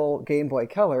teal Game Boy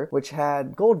Color, which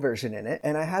had Gold version in it,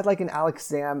 and I had like an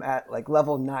Alakazam at like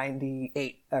level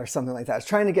 98 or something like that. I was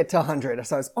trying to get to 100,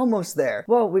 so I was almost there.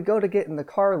 Well, we go to get in the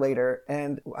car later,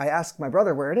 and I asked my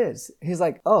brother where it is. He's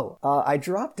like, I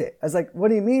dropped it. I was like, what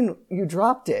do you mean you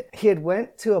dropped it? He had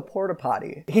went to a porta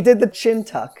potty. He did the chin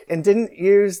tuck and didn't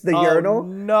use the urinal.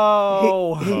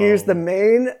 No. He used the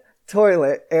main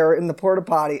toilet or in the porta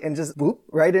potty and just whoop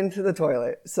right into the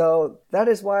toilet. So that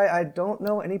is why I don't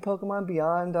know any Pokemon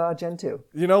beyond Gen 2.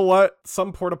 You know what?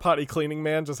 Some porta potty cleaning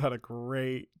man just had a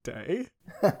great day.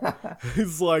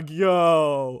 He's like,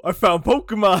 yo, I found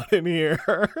Pokemon in here.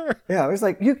 Yeah, I was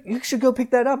like, you should go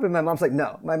pick that up. And my mom's like,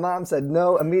 no. My mom said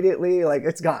no immediately. Like,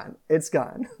 it's gone. It's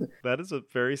gone. That is a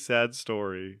very sad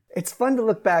story. It's fun to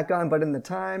look back on, but in the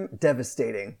time,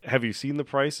 devastating. Have you seen the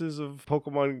prices of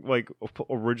Pokemon, like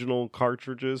original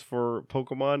cartridges for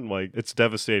Pokemon? Like, it's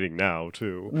devastating now,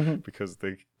 too, because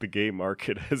the game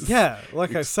market has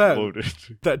like exploded. I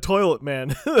said, that toilet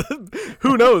man,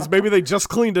 who knows? Maybe they just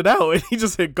cleaned it out and he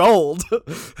just hit gold.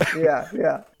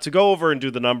 Yeah. To go over and do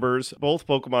the numbers, both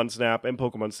Pokemon Snap and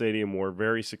Pokemon Stadium were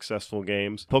very successful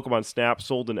games. Pokemon Snap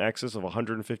sold in excess of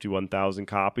 151,000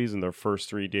 copies in their first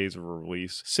 3 days of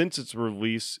release. Since its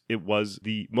release, it was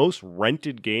the most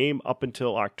rented game up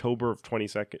until October of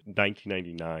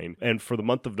 1999. And for the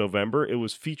month of November, it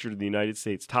was featured in the United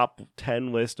States top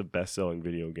 10 list of best-selling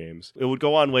video games. It would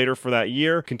go on later for that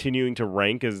year, continuing to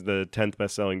rank as the 10th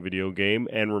best-selling video game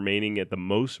and remaining at the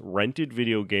most rented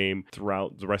video game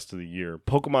throughout the rest of the year.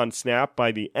 Pokemon Snap,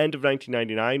 by the end of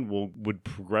 1999, would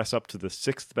progress up to the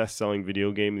 6th best-selling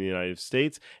video game in the United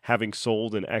States, having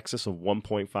sold in excess of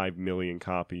 1.5 million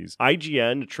copies.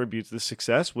 IGN attributes this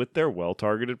success with their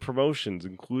well-targeted promotions,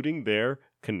 including their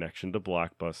connection to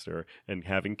Blockbuster and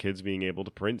having kids being able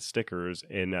to print stickers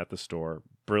in at the store.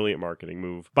 Brilliant marketing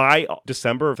move. By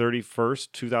December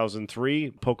 31st,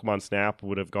 2003, Pokemon Snap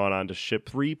would have gone on to ship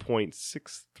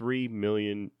 3.63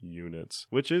 million units,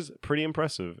 which is pretty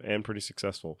impressive and pretty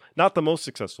successful. Not the most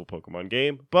successful Pokemon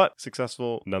game, but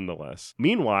successful nonetheless.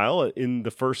 Meanwhile, in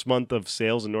the first month of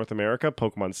sales in North America,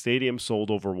 Pokemon Stadium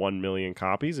sold over 1 million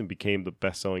copies and became the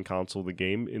best-selling console of the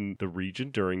game in the region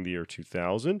during the year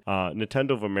 2000.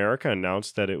 Nintendo of America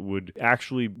announced that it would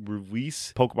actually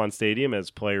release Pokemon Stadium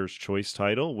as Player's Choice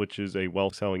title, which is a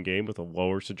well-selling game with a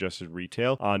lower suggested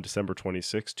retail, on December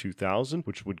 26, 2000,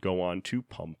 which would go on to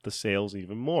pump the sales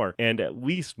even more. And at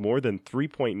least more than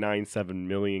 3.97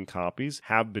 million copies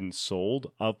have been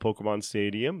sold of Pokemon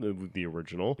Stadium, the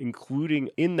original, including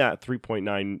in that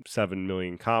 3.97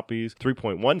 million copies,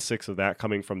 3.16 of that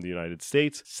coming from the United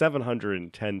States,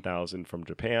 710,000 from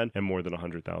Japan, and more than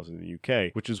 100,000 in the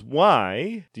UK, which is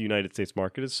why the United States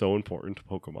market is so important to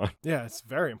Pokemon. Yeah, it's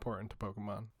very important to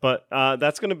Pokemon. But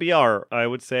that's going to be our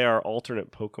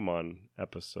alternate Pokemon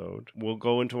episode. We'll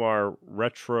go into our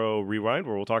retro rewind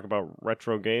where we'll talk about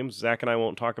retro games. Zach and I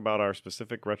won't talk about our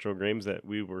specific retro games that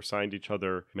we were signed each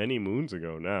other many moons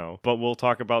ago now, but we'll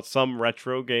talk about some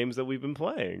retro games that we've been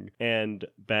playing. And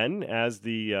Ben, as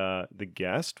the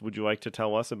guest, would you like to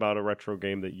tell us about a retro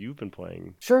game that you've been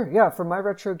playing? Sure, yeah. For my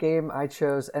retro game, I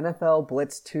chose NFL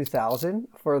Blitz 2000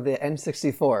 for the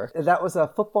N64. That was a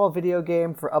football video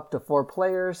game for up to 4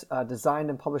 players,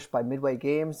 designed and published by Midway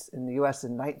Games in the US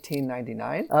in 1999.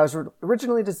 It was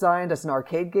originally designed as an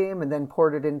arcade game and then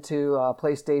ported into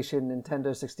PlayStation,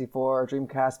 Nintendo 64,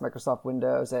 Dreamcast, Microsoft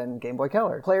Windows, and Game Boy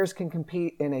Color. Players can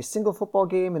compete in a single football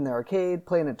game in the arcade,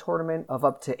 play in a tournament of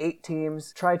up to 8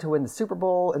 teams, try to win the Super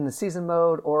Bowl in the season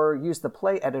mode, or use the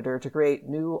play editor to create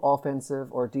new offensive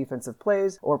or defensive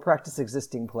plays or practice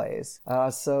existing plays.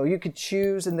 So you could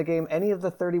choose in the game any of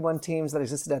the 31 teams that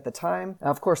existed at the time.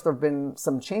 Of course, there have been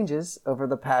some changes over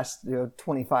the past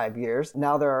 25 years.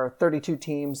 Now there are 32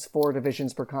 teams, 4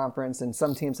 divisions per conference, and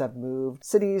some teams have moved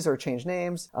cities or changed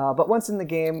names. But once in the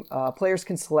game, players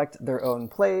can select their own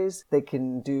plays. They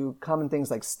can do common things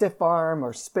like stiff arm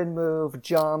or spin move,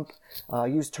 jump,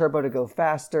 use turbo to go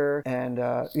faster, and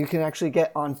you can actually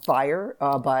get on fire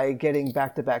by getting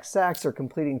back-to-back sacks or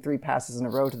completing 3 passes in a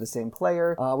row to the same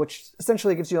player, which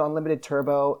essentially gives you unlimited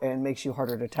turbo and makes you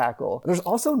harder to tackle. There's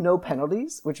also no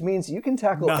penalties, which means you can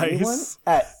tackle anyone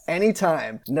at any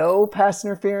time. No pass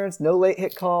interference, no late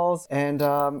hit calls, and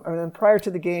then prior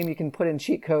to the game, you can put in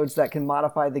cheat codes that can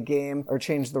modify the game or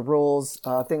change the rules.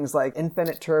 Things like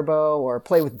infinite turbo, or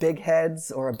play with big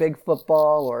heads, or a big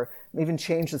football, or even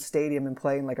change the stadium and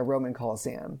play in like a Roman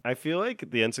Coliseum. I feel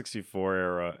like the N64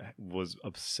 era was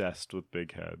obsessed with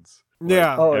big heads.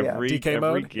 Yeah. Every DK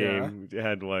mode? game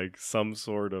had like some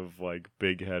sort of like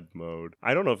big head mode.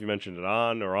 I don't know if you mentioned it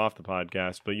on or off the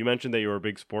podcast, but you mentioned that you were a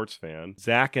big sports fan.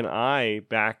 Zach and I,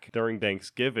 back during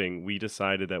Thanksgiving, we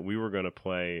decided that we were going to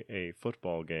play a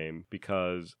football game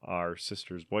because our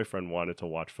sister's boyfriend wanted to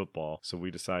watch football. So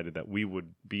we decided that we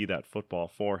would be that football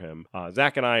for him.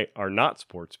 Zach and I are not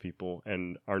sports people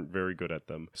and aren't very good at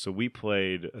them. So we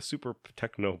played a Super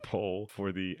Techno Bowl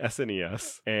for the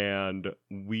SNES, and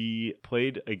we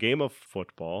played a game of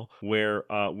football where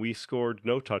we scored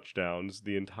no touchdowns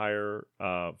the entire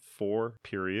 4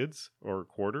 periods or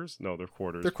quarters. No, they're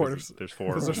quarters. They're quarters. There's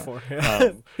 4. There's 4.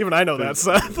 Yeah. Even I know that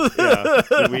stuff.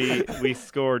 Yeah, we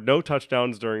scored no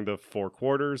touchdowns during the 4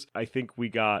 quarters. I think we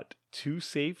got 2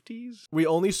 safeties. We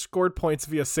only scored points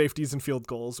via safeties and field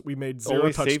goals. We made 0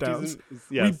 only touchdowns.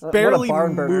 Yes. We barely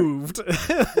moved.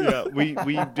 Yeah,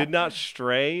 we did not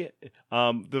stray.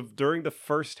 During the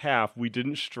first half, we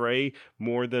didn't stray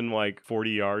more than like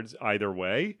 40 yards either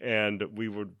way, and we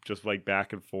would just like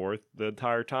back and forth the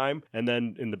entire time. And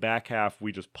then in the back half,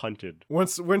 we just punted.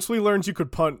 Once we learned you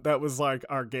could punt, that was like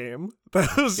our game.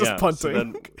 That was just punting. So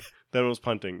then it was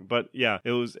punting. But yeah,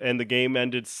 it was, and the game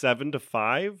ended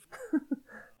 7-5,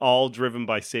 all driven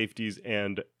by safeties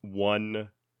and 1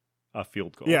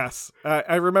 field goal. Yes.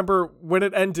 I remember when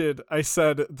it ended, I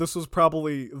said this was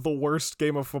probably the worst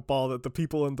game of football that the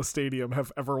people in the stadium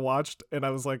have ever watched. And I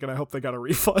was like, and I hope they got a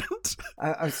refund.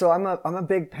 So I'm a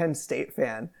big Penn State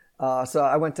fan. So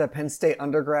I went to Penn State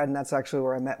undergrad, and that's actually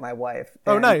where I met my wife.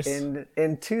 Oh, and nice.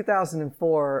 In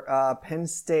 2004, Penn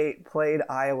State played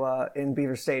Iowa in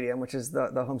Beaver Stadium, which is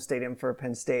the home stadium for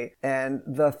Penn State. And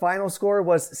the final score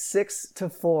was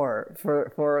 6-4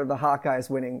 for the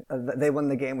Hawkeyes winning. They won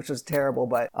the game, which was terrible.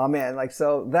 But, oh man, like,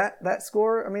 so that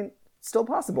score, I mean, still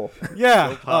possible. Yeah.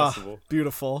 Still possible.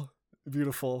 Beautiful.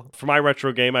 Beautiful. For my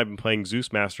retro game, I've been playing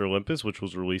Zeus Master Olympus, which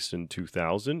was released in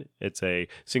 2000. It's a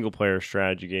single-player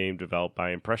strategy game developed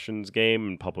by Impressions Game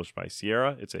and published by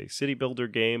Sierra. It's a city builder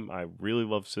game. I really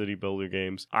love city builder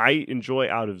games. I enjoy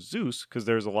Out of Zeus because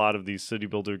there's a lot of these city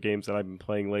builder games that I've been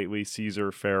playing lately,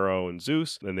 Caesar, Pharaoh, and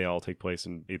Zeus, and they all take place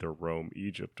in either Rome,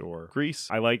 Egypt, or Greece.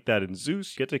 I like that in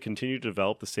Zeus, you get to continue to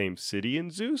develop the same city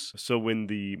in Zeus. So when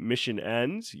the mission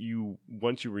ends,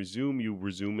 once you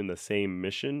resume in the same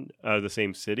mission, the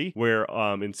same city, where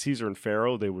in Caesar and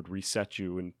Pharaoh, they would reset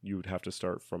you and you would have to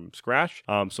start from scratch.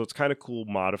 So it's kind of cool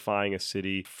modifying a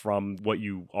city from what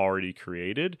you already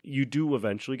created. You do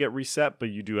eventually get reset, but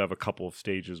you do have a couple of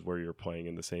stages where you're playing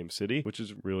in the same city, which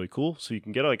is really cool. So you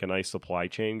can get like a nice supply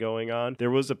chain going on. There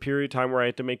was a period of time where I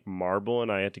had to make marble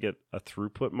and I had to get a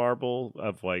throughput marble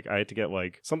of like, I had to get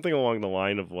like something along the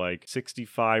line of like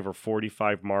 65 or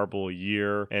 45 marble a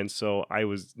year. And so I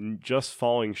was just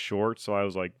falling short. So I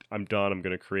was like, I'm done. I'm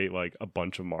going to create like a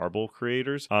bunch of marble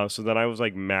creators. So then I was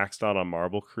like maxed out on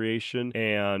marble creation.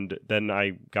 And then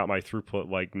I got my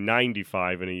throughput like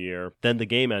 95 in a year. Then the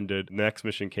game ended. The next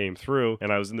mission came through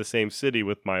and I was in the same city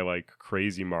with my like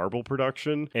crazy marble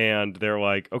production. And they're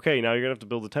like, okay, now you're going to have to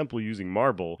build a temple using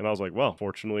marble. And I was like, well,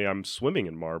 fortunately, I'm swimming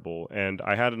in marble. And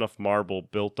I had enough marble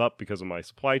built up because of my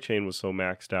supply chain was so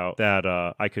maxed out that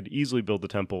I could easily build the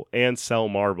temple and sell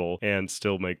marble and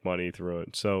still make money through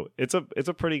it. So it's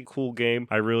a pretty cool game.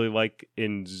 I really like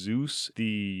in Zeus,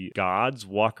 the gods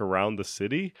walk around the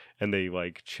city and they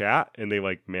like chat and they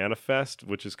like manifest,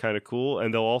 which is kind of cool.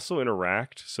 And they'll also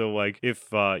interact. So like if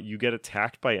you get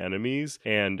attacked by enemies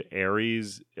and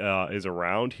Ares is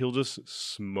around, he'll just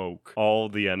smoke all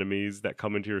the enemies that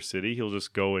come into your city. He'll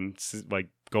just go and like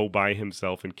go by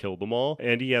himself and kill them all.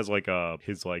 And he has like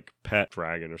his like pet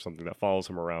dragon or something that follows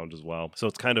him around as well. So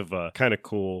it's kind of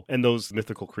cool. And those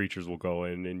mythical creatures will go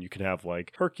in and you can have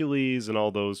like Hercules and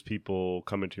all those people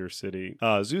come into your city.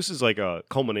 Zeus is like a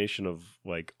culmination of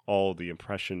like all the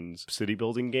Impressions city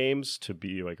building games to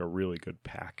be like a really good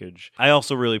package. I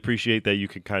also really appreciate that you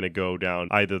can kind of go down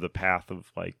either the path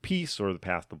of like peace or the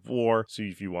path of war. So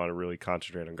if you want to really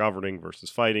concentrate on governing versus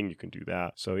fighting, you can do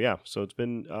that. So yeah, so it's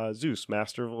been Zeus,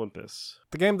 Master of Olympus.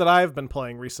 The game that I've been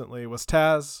playing recently was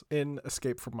Taz in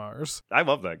Escape from Mars. I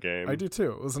love that game. I do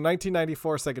too. It was a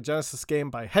 1994 Sega Genesis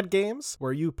game by Head Games,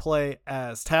 where you play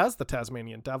as Taz, the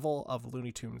Tasmanian Devil of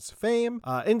Looney Tunes fame.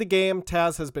 In the game,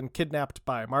 Taz has been kidnapped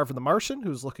by Marvin the Martian,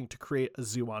 who's looking to create a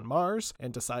zoo on Mars,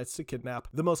 and decides to kidnap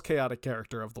the most chaotic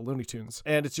character of the Looney Tunes.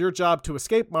 And it's your job to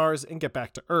escape Mars and get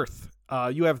back to Earth.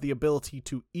 You have the ability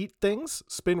to eat things,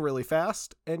 spin really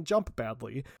fast, and jump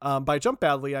badly. By jump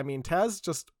badly, I mean Taz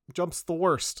just jumps the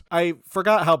worst. I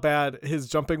forgot how bad his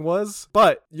jumping was,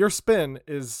 but your spin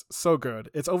is so good.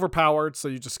 It's overpowered, so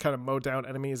you just kind of mow down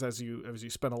enemies as you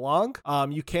spin along.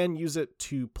 You can use it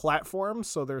to platform,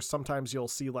 so there's sometimes you'll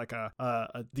see like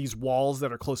these walls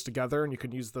that are close together, and you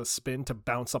can use the spin to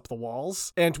bounce up the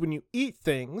walls. And when you eat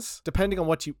things, depending on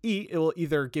what you eat, it will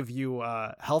either give you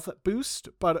a health boost,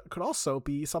 but it could also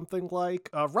be something like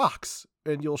rocks.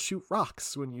 And you'll shoot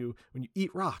rocks when you eat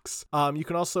rocks. You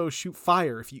can also shoot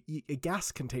fire if you eat a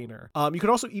gas container. You can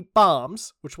also eat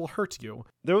bombs, which will hurt you.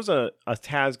 There was a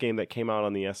Taz game that came out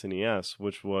on the SNES,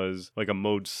 which was like a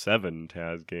Mode 7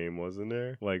 Taz game, wasn't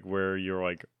there? Like where you're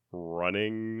like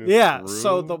running. Yeah, through?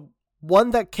 so the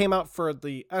one that came out for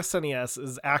the SNES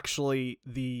is actually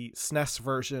the SNES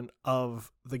version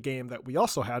of the game that we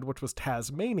also had, which was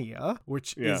Tasmania,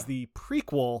 which is the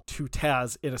prequel to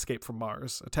Taz in Escape from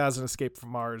Mars. Taz in Escape from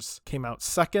Mars came out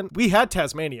second. We had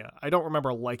Tasmania. I don't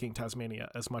remember liking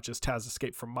Tasmania as much as Taz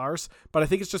Escape from Mars, but I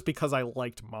think it's just because I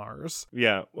liked Mars.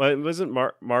 Yeah, well, it wasn't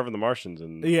Marvin the Martian's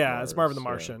in Mars, it's Marvin the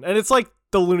Martian. And it's like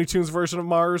the Looney Tunes version of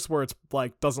Mars, where it's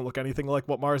like doesn't look anything like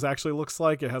what Mars actually looks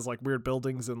like. It has like weird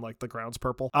buildings and like the ground's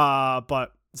purple.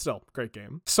 But still, great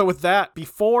game. So with that,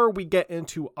 before we get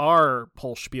into our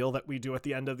whole spiel that we do at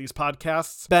the end of these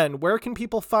podcasts, Ben, where can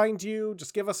people find you?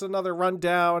 Just give us another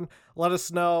rundown. Let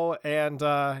us know, and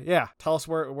tell us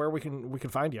where we can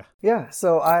find you. Yeah,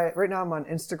 so right now I'm on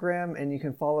Instagram, and you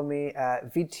can follow me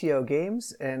at VTO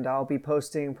Games, and I'll be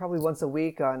posting probably once a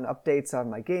week on updates on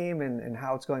my game and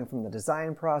how it's going from the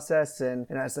design process, and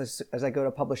as I go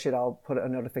to publish it, I'll put a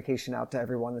notification out to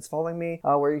everyone that's following me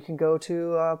where you can go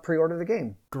to pre-order the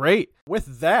game. Great.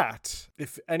 With that,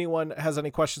 if anyone has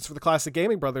any questions for the Classic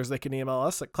Gaming Brothers, they can email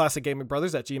us at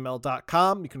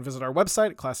classicgamingbrothers@gmail.com. You can visit our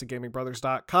website at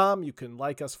classicgamingbrothers.com. You can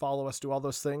like us, follow us, do all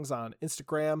those things on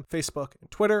Instagram, Facebook,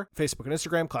 and Twitter. Facebook and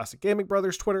Instagram, Classic Gaming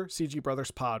Brothers. Twitter, CG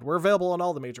Brothers Pod. We're available on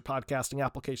all the major podcasting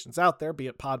applications out there, be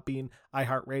it Podbean,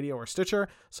 iHeartRadio, or Stitcher.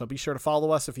 So be sure to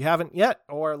follow us if you haven't yet,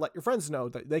 or let your friends know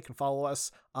that they can follow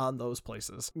us on those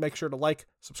places. Make sure to like,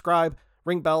 subscribe,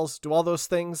 ring bells, do all those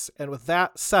things. And with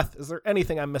that, Seth, is there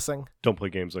anything I'm missing? Don't play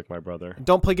games like my brother. And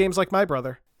don't play games like my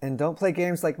brother. And don't play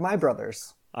games like my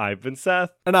brothers. I've been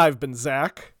Seth. And I've been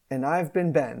Zach. And I've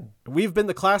been Ben. We've been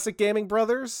the Classic Gaming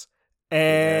Brothers.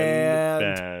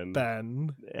 And Ben.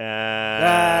 Ben.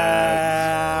 That's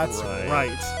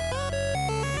right.